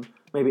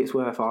 Maybe it's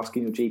worth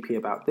asking your GP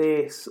about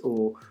this,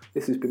 or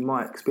this has been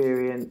my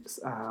experience.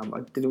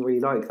 I didn't really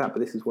like that, but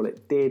this is what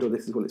it did, or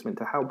this is what it's meant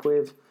to help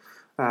with.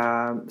 So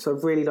I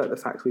really like the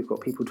fact we've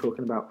got people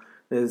talking about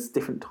there's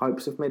different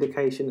types of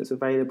medication that's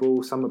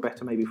available. Some are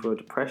better maybe for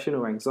depression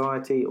or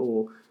anxiety,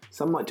 or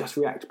some might just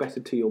react better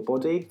to your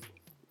body.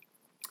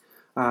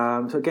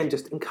 So again,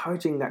 just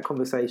encouraging that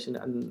conversation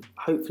and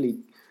hopefully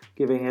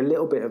giving a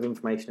little bit of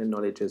information and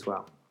knowledge as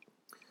well.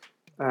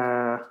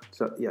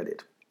 So yeah, I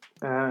did.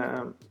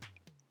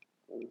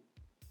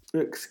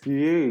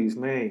 Excuse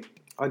me.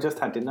 I just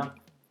had dinner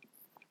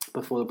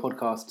before the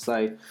podcast.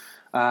 So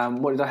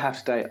what did I have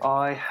today?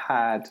 I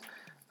had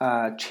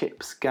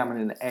chips, gammon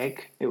and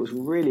egg. It was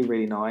really,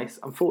 really nice.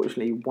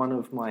 Unfortunately, one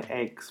of my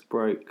eggs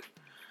broke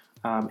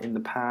in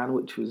the pan,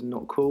 which was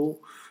not cool.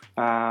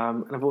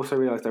 And I've also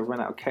realised I've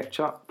run out of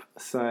ketchup.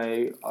 So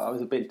I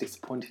was a bit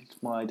disappointed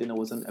my dinner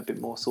wasn't a bit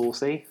more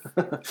saucy.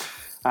 But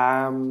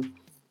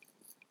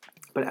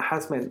it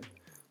has meant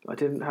I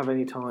didn't have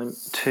any time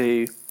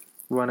to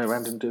run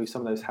around and do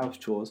some of those house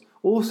chores.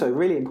 Also,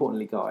 really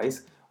importantly,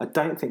 guys, I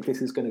don't think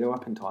this is going to go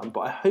up in time,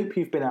 but I hope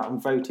you've been out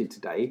and voted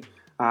today.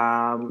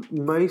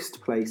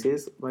 Most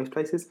places, I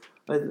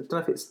don't know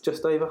if it's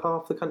just over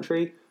half the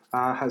country,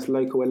 has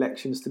local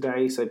elections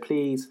today. So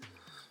please,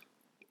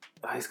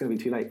 it's going to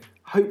be too late.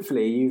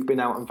 Hopefully you've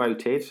been out and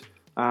voted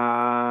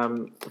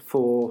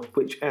for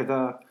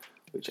whichever,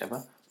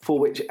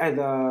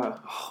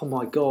 oh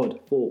my God,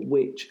 for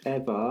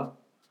whichever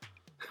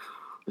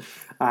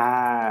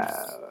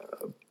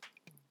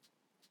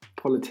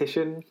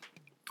politician,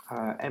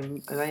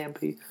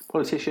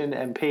 politician,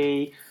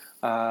 MP,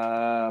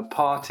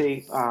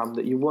 party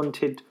that you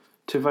wanted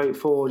to vote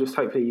for. Just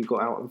hopefully you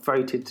got out and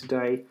voted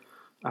today.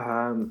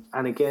 And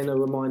again, a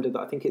reminder that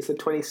I think it's the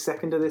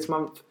 22nd of this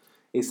month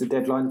is the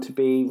deadline to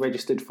be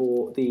registered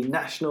for the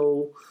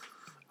national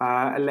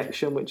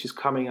election, which is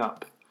coming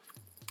up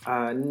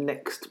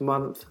next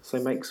month. So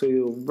make sure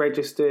you're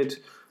registered.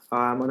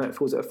 I know it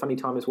falls at a funny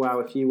time as well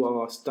if you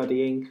are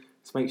studying.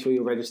 So make sure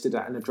you're registered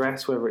at an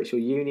address, whether it's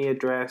your uni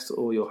address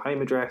or your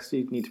home address.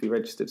 You need to be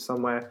registered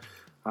somewhere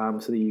so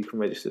that you can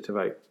register to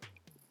vote.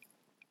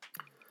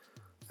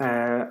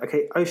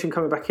 Okay, Ocean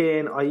coming back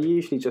in. I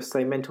usually just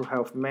say mental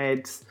health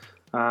meds.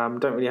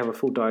 Don't really have a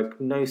full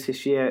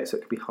diagnosis yet, so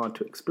it could be hard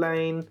to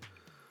explain.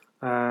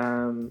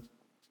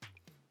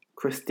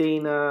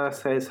 Christina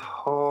says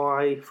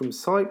hi from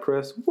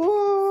Cyprus.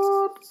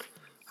 What?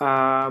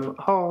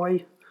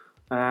 Hi.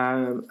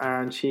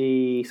 And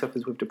she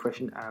suffers with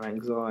depression and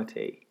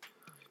anxiety.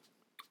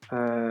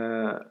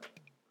 Here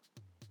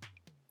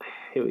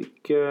we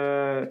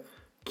go.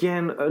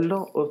 Again, a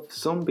lot of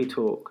zombie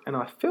talk, and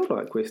I feel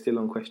like we're still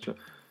on question.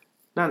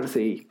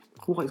 Nancy,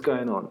 what is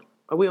going on?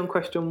 Are we on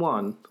question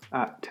 1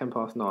 at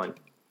 9:10?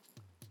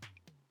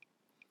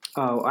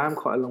 Oh, I am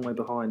quite a long way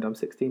behind. I'm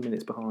 16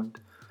 minutes behind.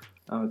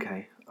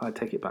 Okay, I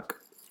take it back.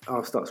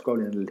 I'll start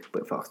scrolling a little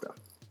bit faster.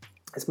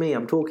 It's me,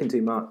 I'm talking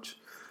too much.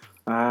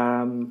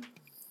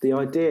 The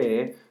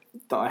idea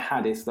that I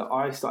had is that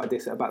I started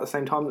this at about the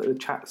same time that the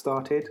chat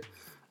started,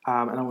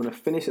 and I want to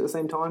finish at the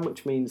same time,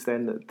 which means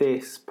then that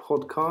this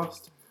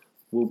podcast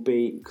will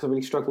be, because I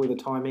really struggle with the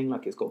timing,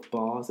 like it's got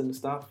bars and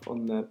stuff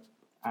on the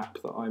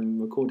app that I'm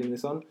recording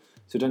this on,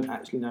 so I don't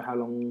actually know how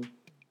long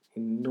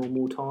in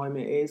normal time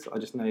it is. I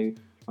just know,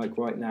 like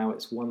right now,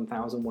 it's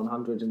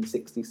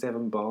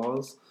 1,167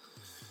 bars.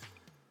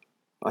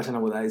 I don't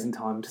know what that is in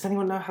time. Does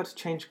anyone know how to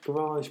change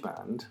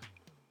GarageBand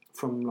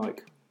from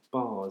like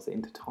bars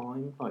into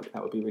time? Like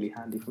that would be really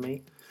handy for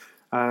me.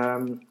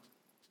 But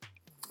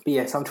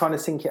yes, I'm trying to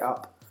sync it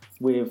up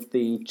with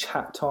the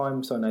chat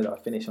time, so I know that I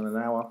finish on an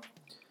hour.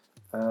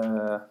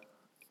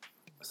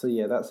 So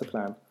yeah, that's the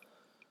plan.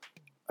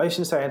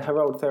 Ocean saying her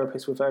old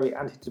therapist was very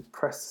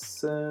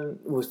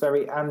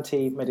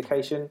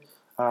anti-medication,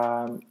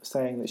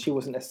 saying that she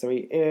wasn't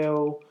necessarily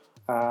ill,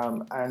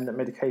 and that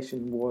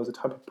medication was a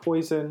type of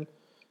poison,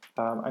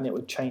 and it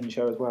would change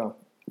her as well.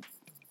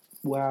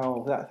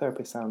 Well, that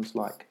therapist sounds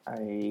like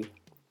a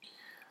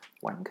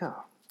wanker.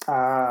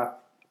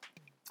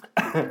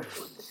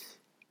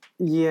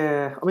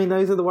 Yeah, I mean,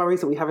 those are the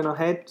worries that we have in our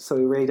head, so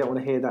we really don't want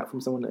to hear that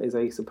from someone that is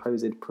a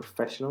supposed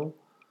professional.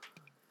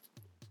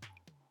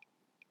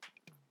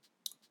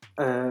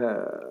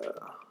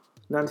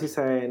 Nancy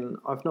saying,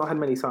 I've not had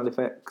many side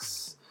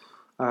effects.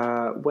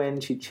 When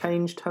she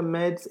changed her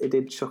meds, it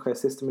did shock her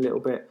system a little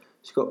bit.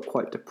 She got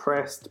quite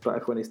depressed, but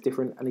everyone is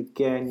different. And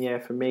again, yeah,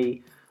 for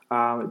me,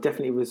 it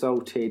definitely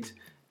resulted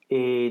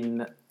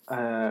in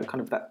kind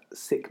of that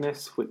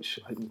sickness, which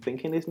I'm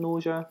thinking is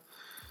nausea.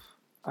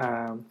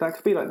 That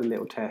could be like the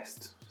little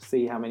test.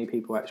 See how many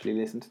people actually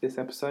listen to this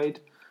episode,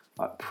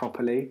 like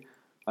properly.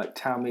 Like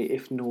tell me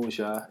if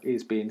nausea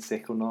is being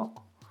sick or not.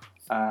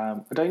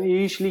 I don't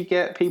usually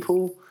get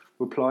people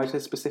reply to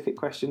specific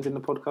questions in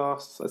the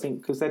podcasts. I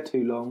think because they're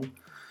too long.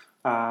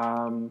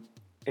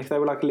 If they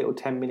were like a little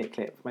 10-minute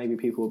clip, maybe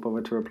people would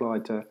bother to reply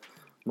to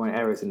my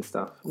errors and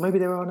stuff. Maybe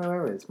there are no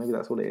errors. Maybe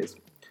that's what it is.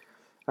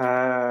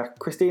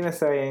 Christina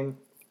saying,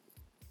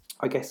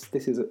 I guess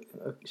this is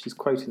she's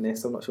quoting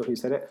this. I'm not sure who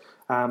said it.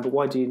 But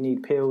why do you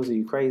need pills? Are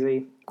you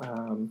crazy?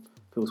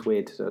 Feels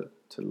weird to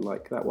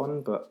like that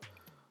one, but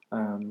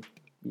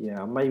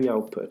yeah, maybe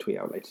I'll put a tweet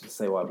out later to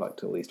say why I've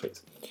liked all these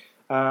tweets.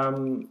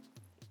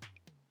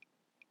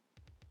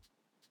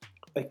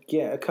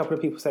 Again, a couple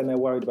of people saying they're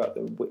worried about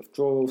the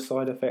withdrawal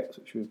side effects,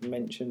 which we've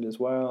mentioned as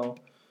well.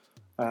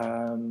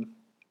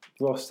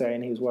 Ross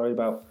saying he was worried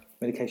about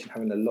medication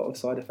having a lot of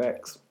side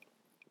effects.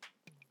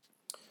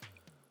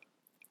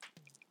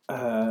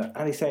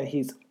 And he's saying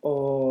he's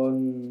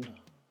on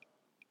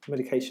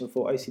medication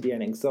for OCD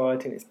and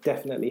anxiety, and it's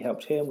definitely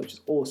helped him, which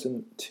is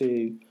awesome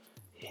to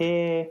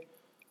hear.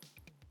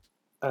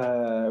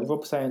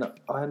 Rob saying,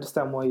 I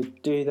understand why you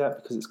do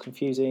that because it's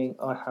confusing.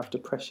 I have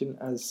depression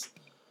as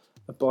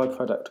a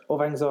byproduct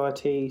of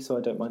anxiety, so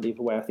I don't mind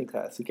either way. I think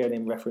that's again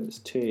in reference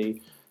to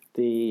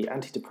the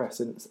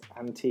antidepressants,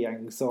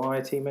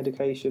 anti-anxiety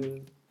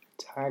medication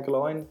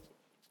tagline.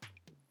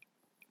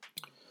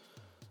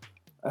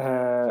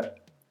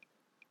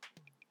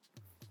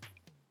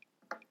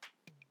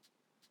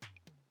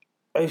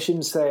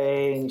 Ocean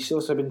saying she's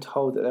also been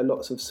told that there are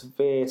lots of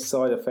severe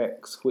side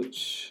effects,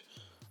 which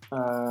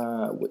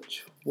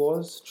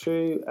was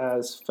true,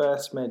 as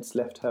first meds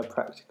left her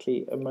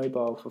practically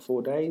immobile for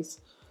 4 days.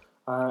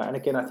 And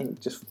again, I think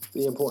just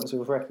the importance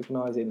of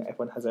recognising that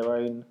everyone has their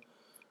own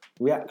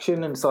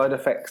reaction and side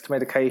effects to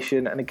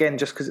medication. And again,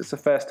 just because it's the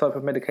first type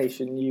of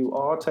medication you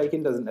are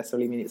taking doesn't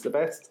necessarily mean it's the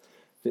best.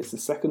 If it's the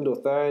second or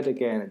third,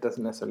 again, it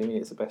doesn't necessarily mean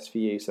it's the best for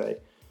you. So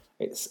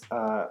it's,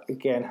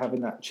 again,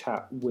 having that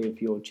chat with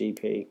your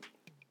GP.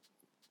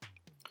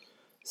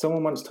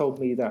 Someone once told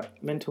me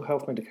that mental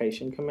health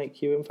medication can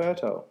make you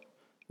infertile.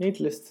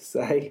 Needless to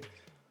say,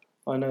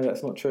 I know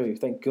that's not true.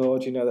 Thank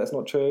God you know that's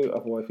not true.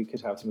 Otherwise we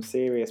could have some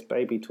serious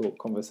baby talk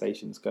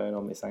conversations going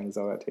on this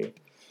anxiety.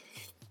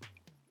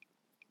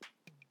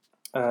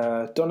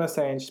 Donna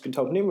saying she's been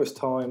told numerous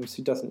times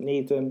she doesn't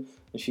need them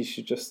and she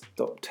should just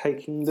stop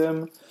taking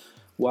them.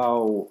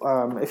 Well,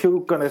 if you're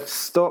going to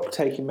stop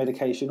taking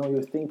medication or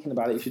you're thinking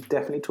about it, you should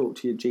definitely talk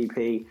to your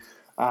GP.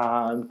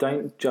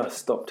 Don't just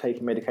stop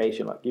taking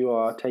medication. Like, you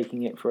are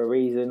taking it for a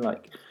reason.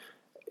 Like,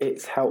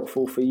 it's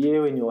helpful for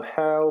you and your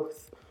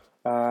health.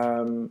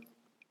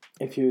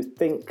 If you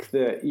think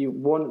that you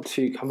want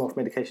to come off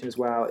medication as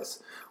well,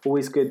 it's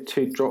always good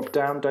to drop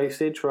down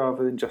dosage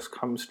rather than just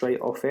come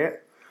straight off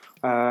it.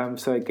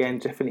 So again,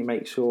 definitely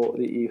make sure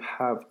that you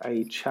have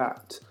a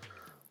chat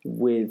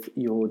with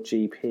your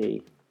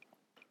GP.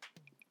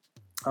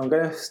 I'm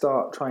going to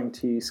start trying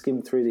to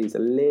skim through these a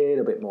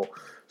little bit more,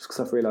 just because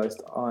I've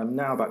realised I'm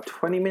now about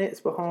 20 minutes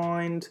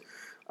behind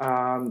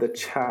the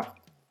chat,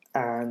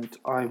 and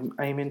I'm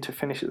aiming to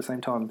finish at the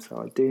same time, so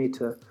I do need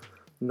to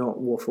not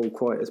waffle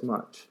quite as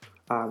much,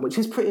 which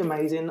is pretty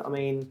amazing. I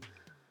mean,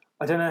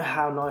 I don't know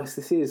how nice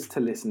this is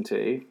to listen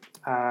to,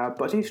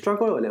 but I do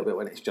struggle a little bit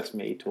when it's just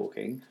me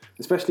talking,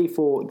 especially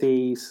for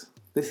these.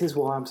 This is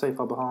why I'm so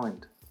far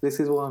behind.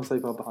 Especially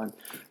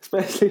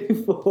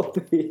for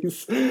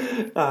these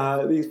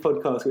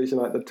podcasts, which are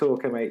like the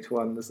Talk MH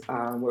ones,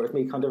 where it's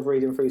me kind of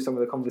reading through some of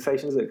the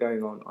conversations that are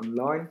going on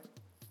online,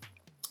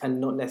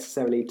 and not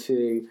necessarily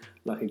to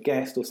like a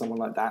guest or someone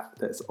like that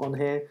that's on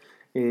here.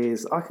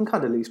 Is I can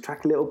kind of lose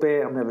track a little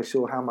bit. I'm never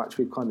sure how much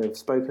we've kind of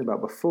spoken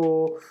about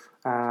before.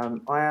 I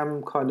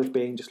am kind of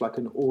being just like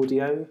an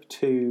audio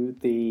to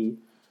the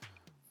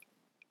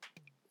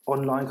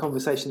online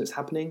conversation that's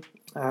happening.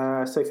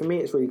 So for me,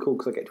 it's really cool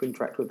because I get to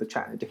interact with the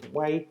chat in a different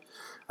way.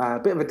 A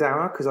bit of a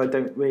downer because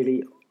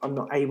I'm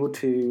not able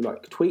to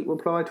like tweet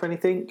reply to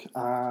anything.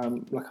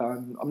 Like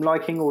I'm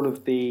liking all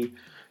of the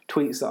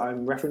tweets that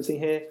I'm referencing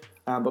here,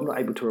 but I'm not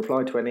able to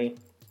reply to any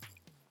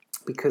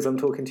because I'm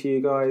talking to you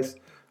guys.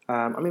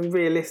 I mean,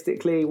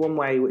 realistically, one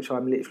way which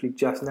I'm literally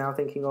just now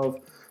thinking of,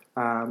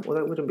 although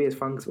it wouldn't be as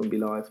fun because it wouldn't be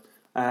live,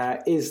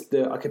 is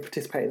that I could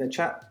participate in the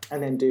chat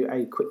and then do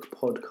a quick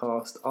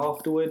podcast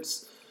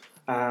afterwards,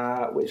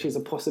 which is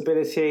a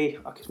possibility.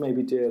 I could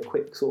maybe do a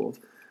quick sort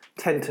of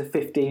 10 to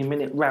 15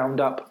 minute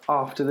roundup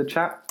after the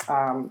chat.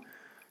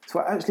 So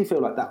I actually feel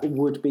like that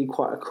would be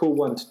quite a cool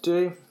one to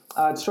do.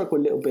 I'd struggle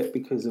a little bit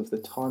because of the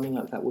timing,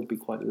 like that would be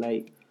quite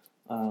late.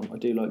 I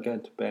do like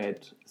going to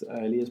bed as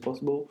early as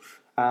possible.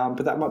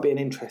 But that might be an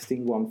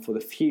interesting one for the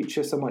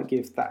future, so I might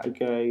give that a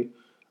go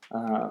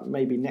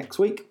maybe next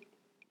week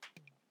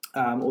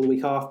or the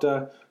week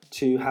after,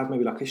 to have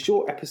maybe like a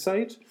short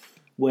episode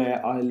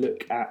where I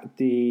look at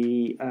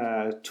the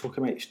Talk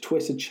MH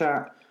Twitter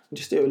chat and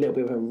just do a little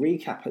bit of a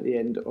recap at the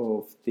end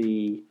of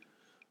the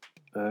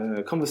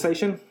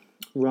conversation.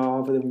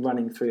 rather than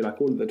running through like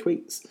all of the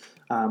tweets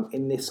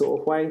in this sort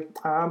of way.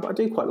 But I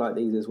do quite like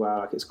these as well.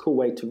 Like, it's a cool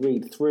way to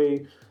read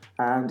through.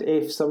 And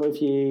if some of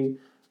you,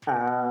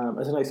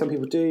 as I know some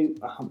people do,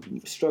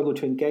 struggle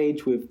to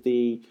engage with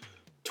the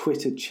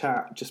Twitter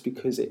chat just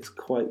because it's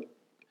quite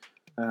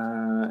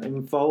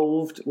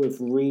involved with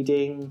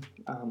reading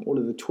all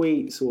of the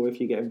tweets, or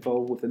if you get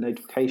involved with the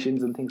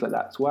notifications and things like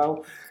that as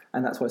well,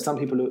 and that's why some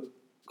people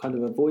kind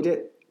of avoid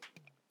it.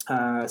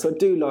 So I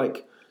do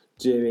like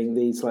doing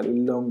these slightly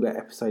longer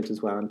episodes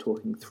as well and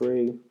talking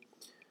through.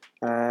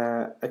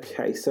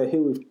 Okay, so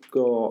who we've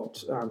got?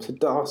 So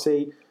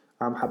Darcy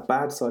had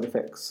bad side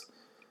effects.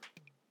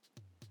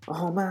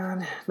 Oh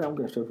man, now I'm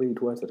going to have to read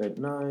words I don't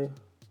know.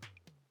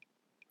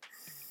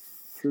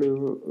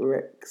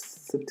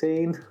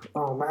 Fluoxetine.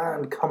 Oh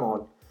man, come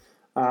on.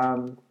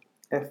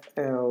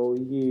 Fluoxetine.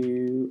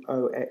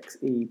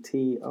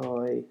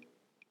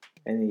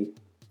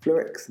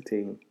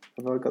 Fluoxetine.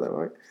 Have I got that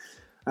right?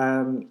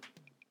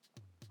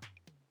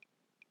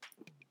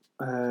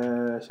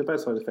 She had bad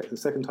side effects. The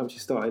second time she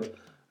started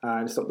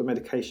and stopped the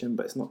medication,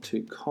 but it's not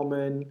too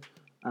common.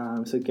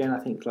 So again, I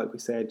think, like we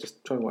said,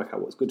 just trying to work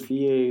out what's good for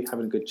you,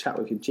 having a good chat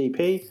with your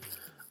GP.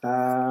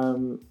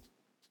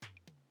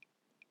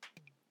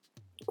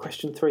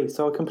 Question 3.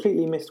 So I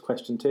completely missed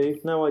question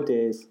 2. No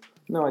ideas.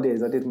 I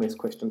did miss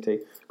question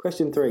 2.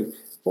 Question 3.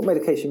 What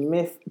medication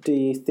myth do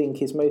you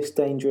think is most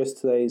dangerous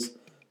to those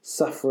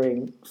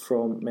suffering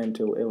from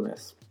mental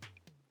illness?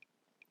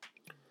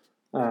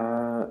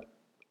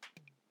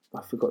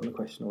 I've forgotten the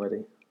question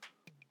already.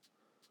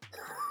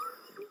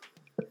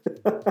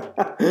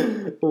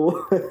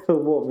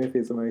 What myth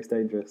is the most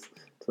dangerous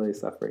to those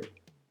suffering?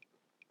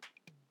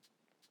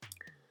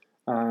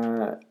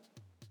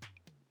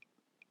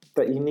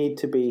 That you need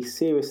to be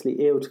seriously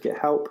ill to get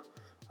help.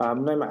 No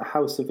matter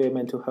how severe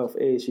mental health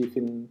is, you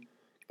can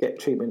get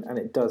treatment and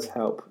it does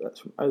help. That's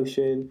from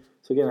Ocean.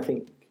 So again, I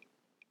think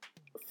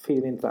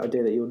feeding into that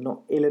idea that you're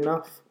not ill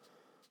enough,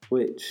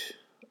 which,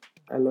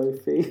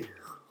 Alofi,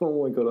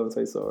 oh my God, I'm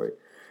so sorry.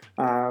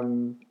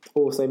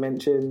 Also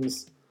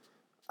mentions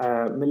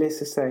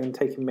Melissa saying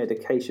taking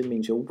medication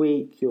means you're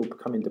weak, you'll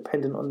become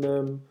independent on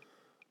them.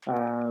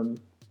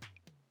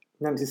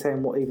 Nancy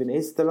saying, what even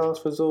is the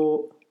last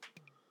resort?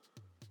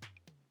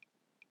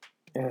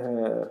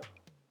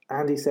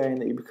 Andy saying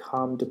that you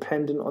become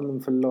dependent on them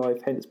for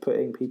life, hence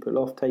putting people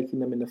off taking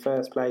them in the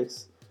first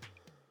place.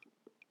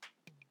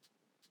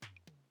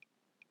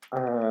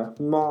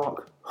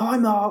 Mark, hi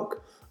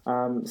Mark,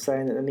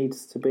 saying that there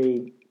needs to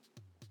be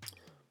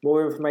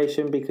more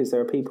information because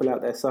there are people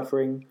out there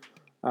suffering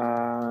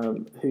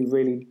who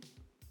really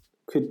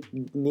could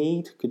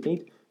need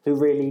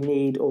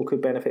or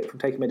could benefit from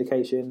taking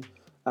medication,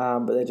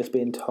 but they're just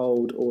being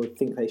told or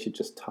think they should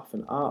just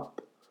toughen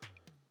up.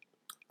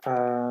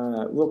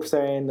 Rob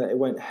saying that it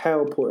won't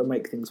help or it'll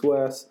make things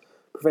worse,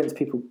 prevents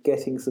people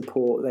getting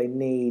support they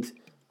need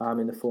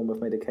in the form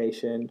of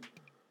medication.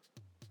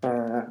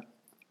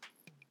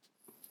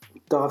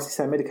 Darcy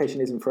saying medication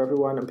isn't for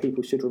everyone and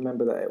people should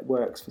remember that it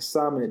works for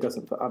some and it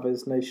doesn't for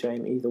others. No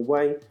shame either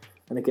way.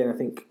 And again, I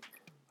think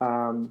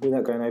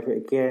without going over it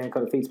again, it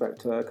kind of feeds back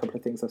to a couple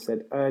of things I've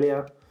said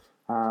earlier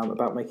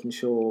about making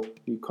sure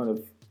you kind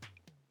of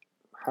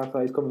have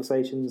those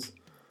conversations.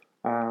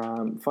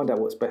 Find out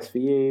what's best for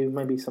you.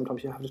 Maybe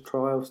sometimes you have to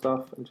trial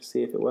stuff and just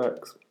see if it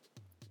works.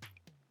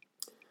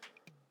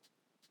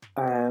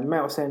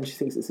 Mel saying she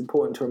thinks it's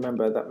important to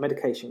remember that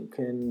medication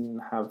can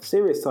have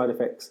serious side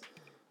effects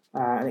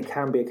and it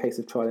can be a case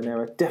of trial and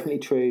error. Definitely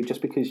true. Just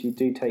because you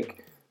do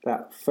take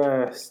that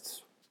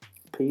first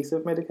piece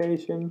of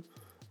medication,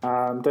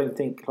 don't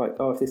think like,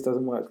 oh, if this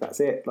doesn't work, that's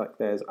it. Like,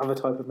 there's other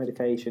type of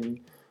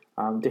medication.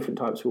 Different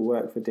types will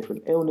work for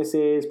different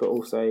illnesses, but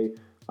also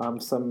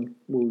some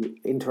will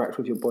interact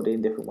with your body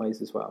in different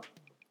ways as well.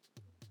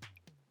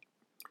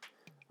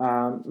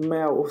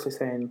 Mel also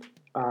saying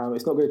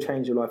it's not going to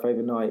change your life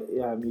overnight.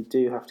 You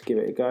do have to give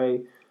it a go,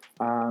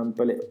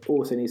 but it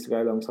also needs to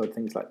go alongside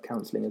things like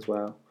counselling as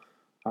well,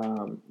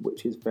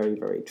 which is very,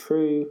 very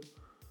true.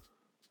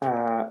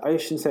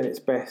 Ocean saying it's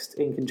best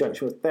in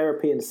conjunction with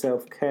therapy and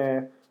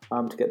self-care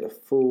to get the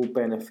full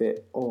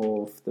benefit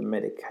of the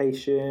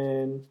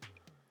medication.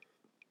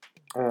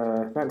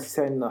 Nancy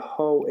saying the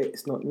whole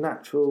it's not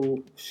natural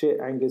shit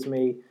angers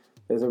me.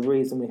 There's a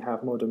reason we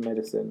have modern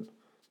medicine.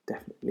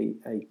 Definitely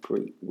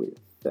agree with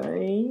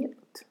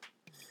that.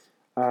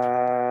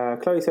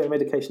 Chloe saying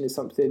medication is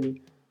something.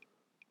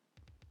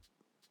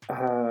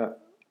 I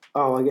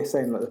guess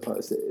saying like the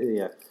parts.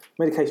 Yeah,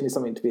 medication is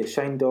something to be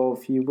ashamed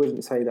of. You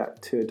wouldn't say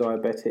that to a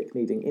diabetic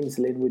needing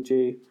insulin, would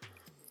you?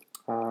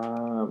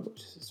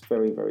 Which is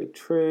very, very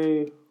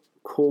true.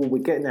 Cool,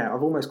 we're getting there.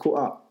 I've almost caught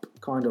up,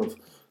 kind of.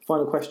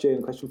 Final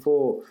question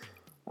 4.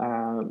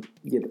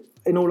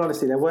 In all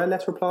honesty, there were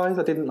less replies.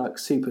 I didn't like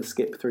super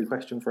skip through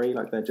question 3,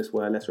 like there just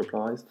were less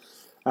replies.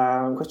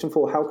 Question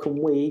 4, how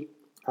can we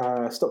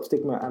stop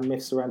stigma and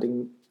myths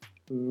surrounding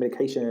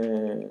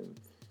medication?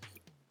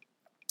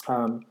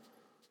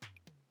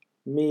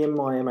 Me and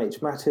my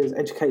MH matters,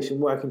 education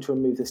working to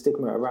remove the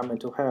stigma around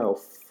mental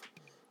health.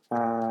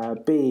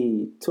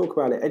 B, talk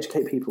about it,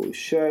 educate people,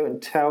 show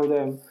and tell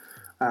them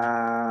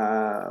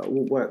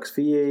what works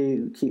for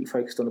you, keep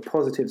focused on the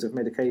positives of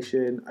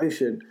medication.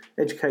 Ocean,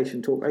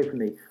 education, talk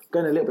openly. I'm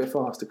going a little bit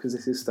faster because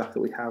this is stuff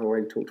that we have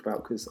already talked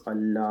about because I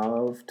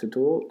love to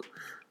talk.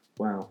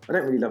 Wow, I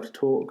don't really love to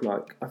talk.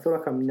 Like, I feel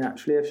like I'm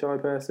naturally a shy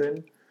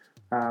person.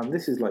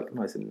 This is like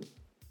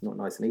not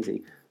nice and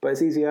easy, but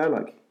it's easier.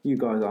 Like, you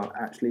guys aren't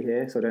actually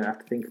here, so I don't have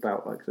to think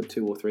about like the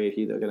 2 or 3 of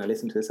you that are going to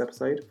listen to this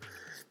episode.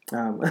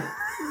 I've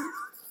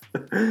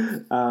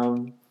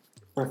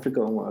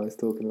forgotten what I was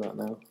talking about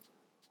now.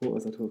 What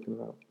was I talking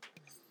about?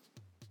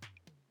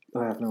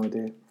 I have no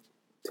idea.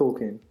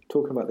 Talking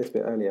about this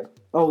bit earlier.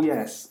 Oh,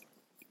 yes.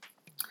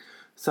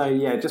 So,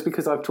 yeah, just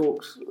because I've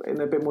talked in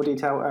a bit more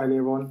detail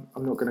earlier on,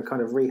 I'm not going to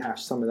kind of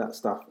rehash some of that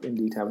stuff in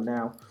detail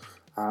now.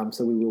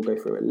 So we will go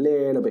through it a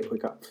little bit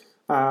quicker.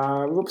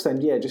 Rob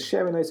saying, yeah, just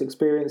sharing those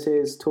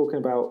experiences, talking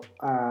about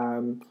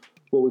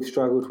what we've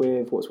struggled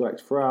with, what's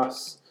worked for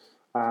us.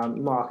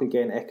 Mark,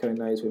 again, echoing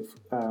those with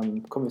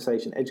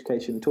conversation,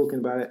 education, talking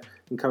about it,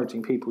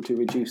 encouraging people to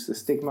reduce the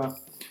stigma.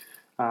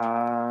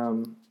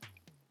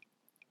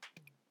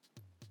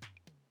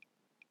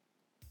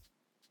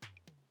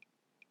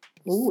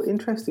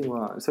 Interesting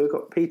one. So we've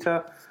got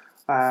Peter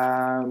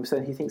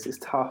saying he thinks it's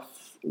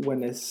tough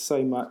when there's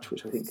so much,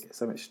 which I think is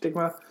so much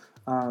stigma.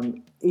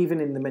 Even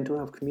in the mental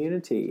health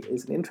community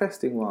is an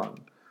interesting one.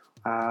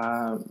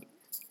 I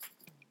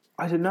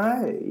don't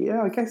know.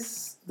 Yeah, I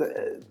guess I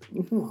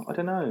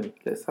don't know.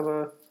 Let's have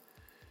a.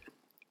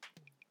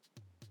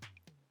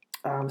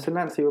 So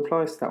Nancy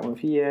replies to that one.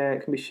 Yeah,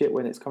 it can be shit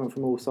when it's coming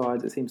from all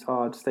sides. It seems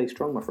hard. Stay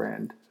strong, my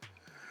friend.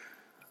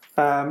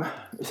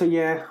 So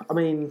yeah, I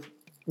mean,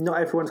 not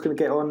everyone's going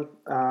to get on.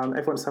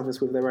 Everyone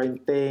suffers with their own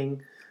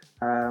thing.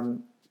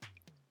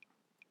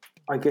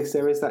 I guess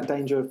there is that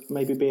danger of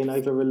maybe being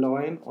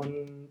over-reliant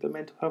on the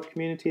mental health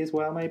community as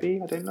well, maybe.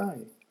 I don't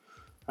know.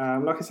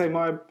 Like I say,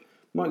 my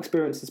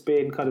experience has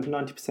been kind of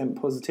 90%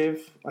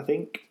 positive, I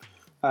think.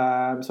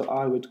 So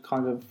I would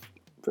kind of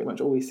pretty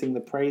much always sing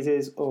the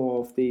praises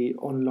of the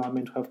online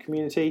mental health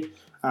community.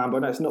 But I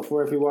know it's not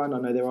for everyone. I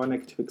know there are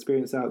negative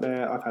experiences out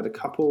there. I've had a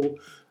couple.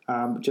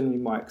 But generally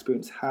my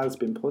experience has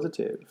been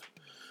positive.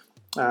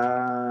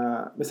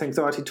 Miss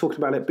Anxiety talked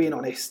about it, being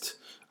honest.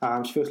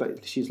 She feels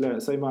like she's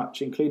learned so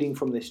much, including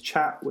from this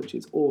chat, which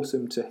is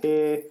awesome to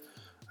hear.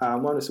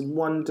 Wellness and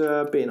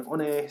Wonder, being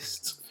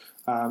honest,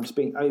 just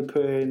being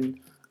open,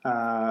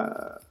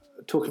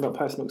 talking about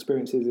personal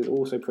experiences is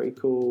also pretty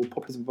cool.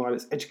 Poppies and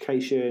Violets,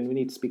 education, we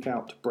need to speak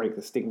out to break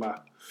the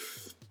stigma.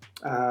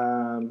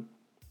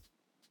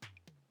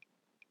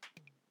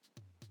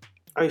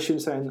 Ocean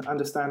saying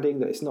understanding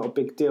that it's not a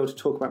big deal to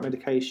talk about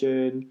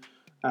medication.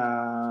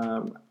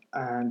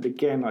 And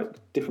again, like,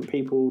 different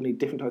people need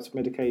different types of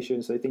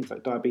medication, so things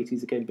like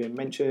diabetes again being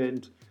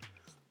mentioned.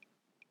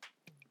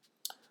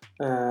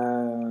 We've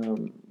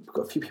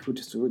got a few people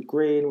just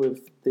agreeing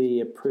with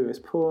the previous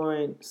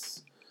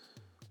points.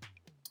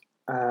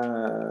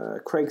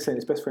 Craig saying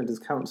his best friend is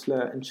a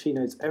counsellor and she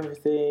knows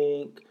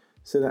everything,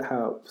 so that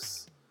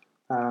helps.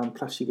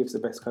 Plus she gives the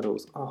best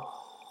cuddles. Oh,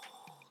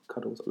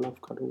 cuddles. I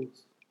love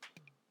cuddles.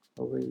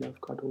 I really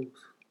love cuddles.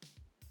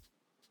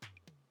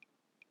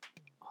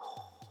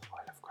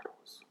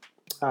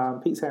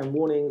 Pete saying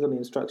warnings on the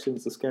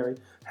instructions are scary.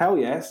 Hell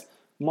yes.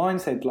 Mine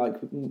said like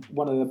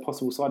one of the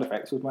possible side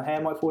effects was my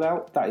hair might fall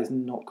out. That is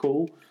not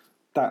cool.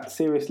 That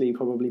seriously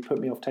probably put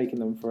me off taking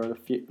them for a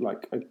few,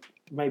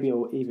 maybe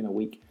even a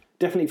week.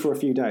 Definitely for a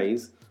few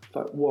days.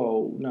 But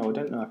whoa, no, I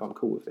don't know if I'm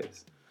cool with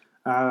this.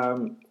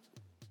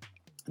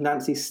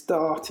 Nancy's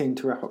starting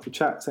to wrap up the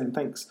chat, saying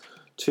thanks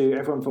to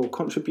everyone for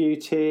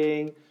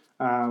contributing.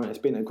 It's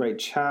been a great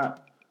chat.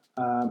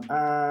 And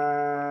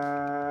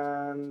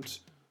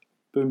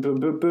boom, boom,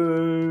 boom,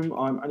 boom.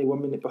 I'm only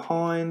 1 minute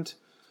behind.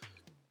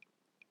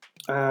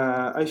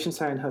 Ocean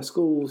saying her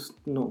school's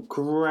not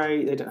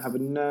great. They don't have a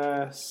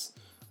nurse.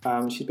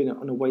 She's been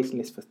on a waiting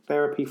list for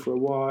therapy for a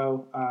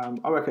while.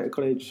 I work at a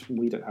college.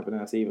 We don't have a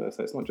nurse either,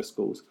 so it's not just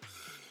schools.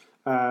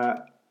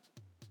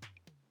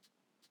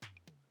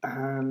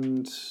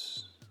 And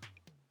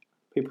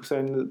people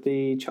saying that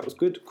the chat was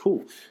good.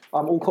 Cool.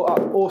 I'm all caught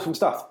up. Awesome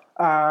stuff.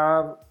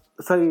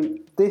 So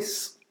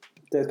this...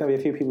 There's going to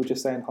be a few people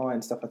just saying hi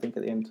and stuff, I think,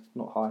 at the end.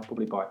 Not hi,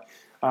 probably bye.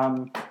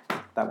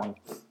 That one.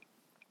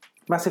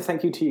 Massive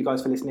thank you to you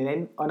guys for listening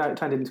in. I know it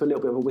turned into a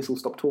little bit of a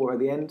whistle-stop tour at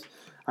the end.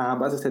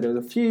 But as I said, there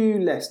was a few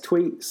less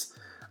tweets.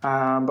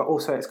 But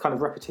also it's kind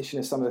of repetition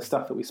of some of the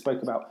stuff that we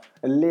spoke about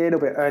a little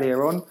bit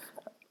earlier on.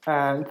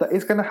 And that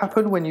is going to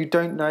happen when you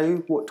don't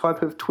know what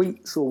type of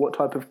tweets or what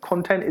type of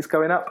content is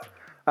going up.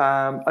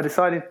 I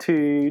decided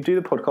to do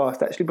the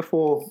podcast actually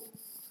before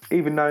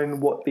even knowing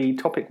what the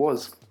topic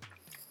was,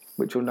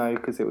 which you'll know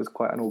because it was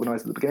quite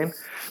unorganised at the beginning.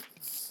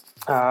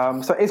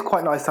 So it is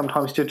quite nice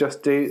sometimes to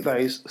just do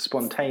those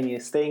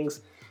spontaneous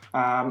things.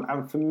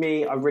 And for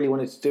me, I really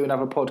wanted to do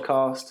another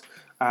podcast.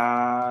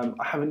 I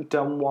haven't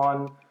done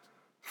one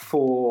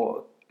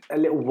for a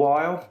little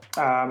while.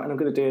 And I'm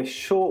going to do a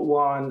short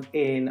one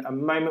in a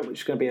moment, which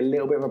is going to be a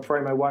little bit of a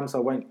promo one, so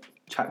I won't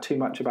chat too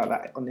much about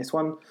that on this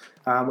one,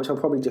 which I'll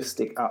probably just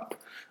stick up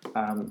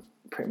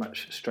pretty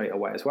much straight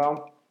away as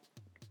well.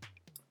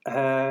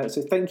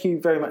 So thank you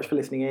very much for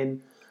listening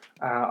in.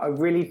 I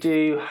really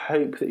do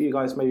hope that you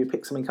guys maybe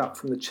pick something up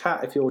from the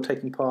chat if you're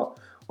taking part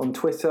on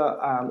Twitter,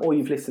 or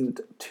you've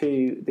listened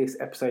to this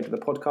episode of the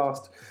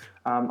podcast.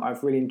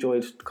 I've really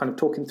enjoyed kind of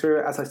talking through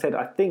it. As I said,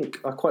 I think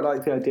I quite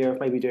like the idea of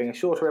maybe doing a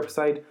shorter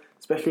episode,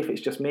 especially if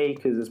it's just me,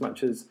 because as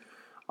much as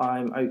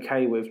I'm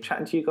okay with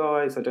chatting to you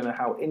guys, I don't know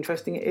how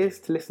interesting it is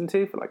to listen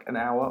to for like an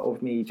hour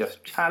of me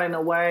just chatting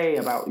away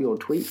about your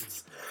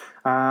tweets.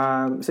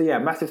 So yeah,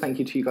 massive thank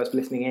you to you guys for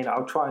listening in.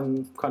 I'll try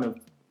and kind of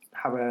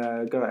have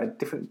a go at a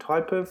different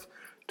type of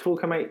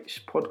Talk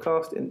MH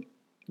podcast in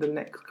the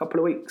next couple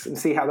of weeks and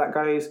see how that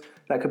goes.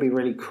 That could be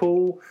really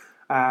cool.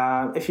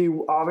 If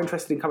you are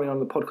interested in coming on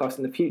the podcast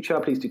in the future,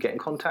 please do get in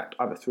contact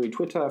either through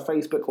Twitter,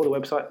 Facebook, or the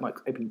website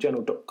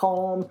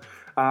mikesopenjournal.com.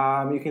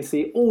 You can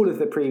see all of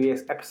the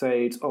previous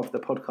episodes of the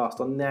podcast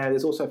on there.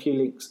 There's also a few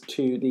links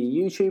to the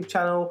YouTube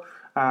channel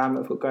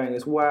I've got going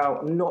as well.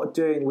 I'm not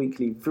doing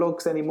weekly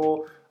vlogs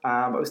anymore, but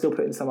I'm still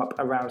putting some up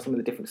around some of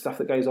the different stuff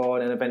that goes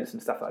on and events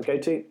and stuff that I go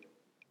to.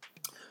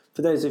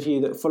 For those of you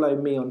that follow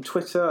me on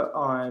Twitter,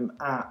 I'm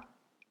at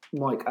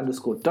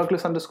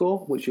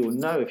Mike_Douglas_, which you'll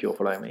know if you're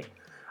following me.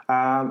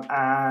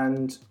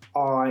 And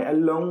I,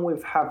 along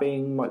with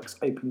having Mike's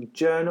Open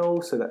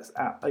Journal, so that's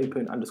at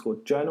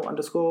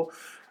open_journal_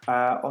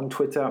 on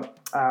Twitter,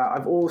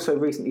 I've also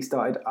recently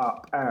started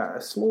up a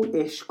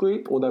small-ish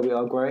group, although we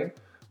are growing,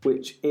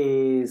 which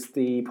is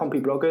the Pompey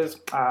Bloggers.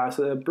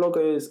 So the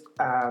bloggers,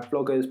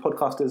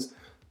 podcasters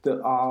that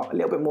are a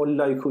little bit more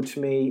local to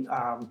me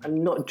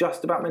and not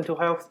just about mental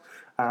health.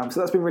 So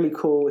that's been really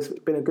cool. It's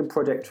been a good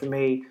project for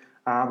me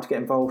to get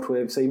involved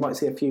with. So you might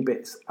see a few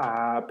bits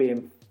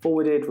being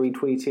forwarded,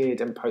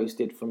 retweeted and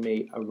posted from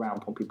me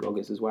around Pompey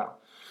Bloggers as well.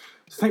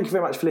 So thank you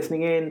very much for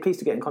listening in. Please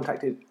do get in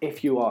contact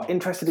if you are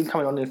interested in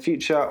coming on in the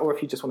future or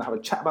if you just want to have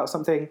a chat about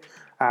something.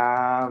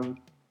 I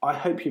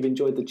hope you've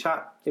enjoyed the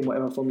chat in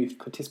whatever form you've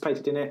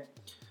participated in it.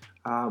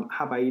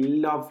 Have a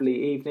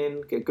lovely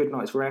evening. Get a good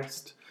night's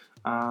rest.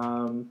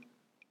 And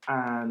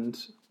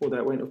although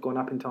it won't have gone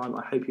up in time,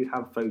 I hope you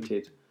have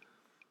voted.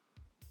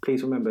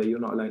 Please remember, you're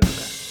not alone out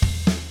there.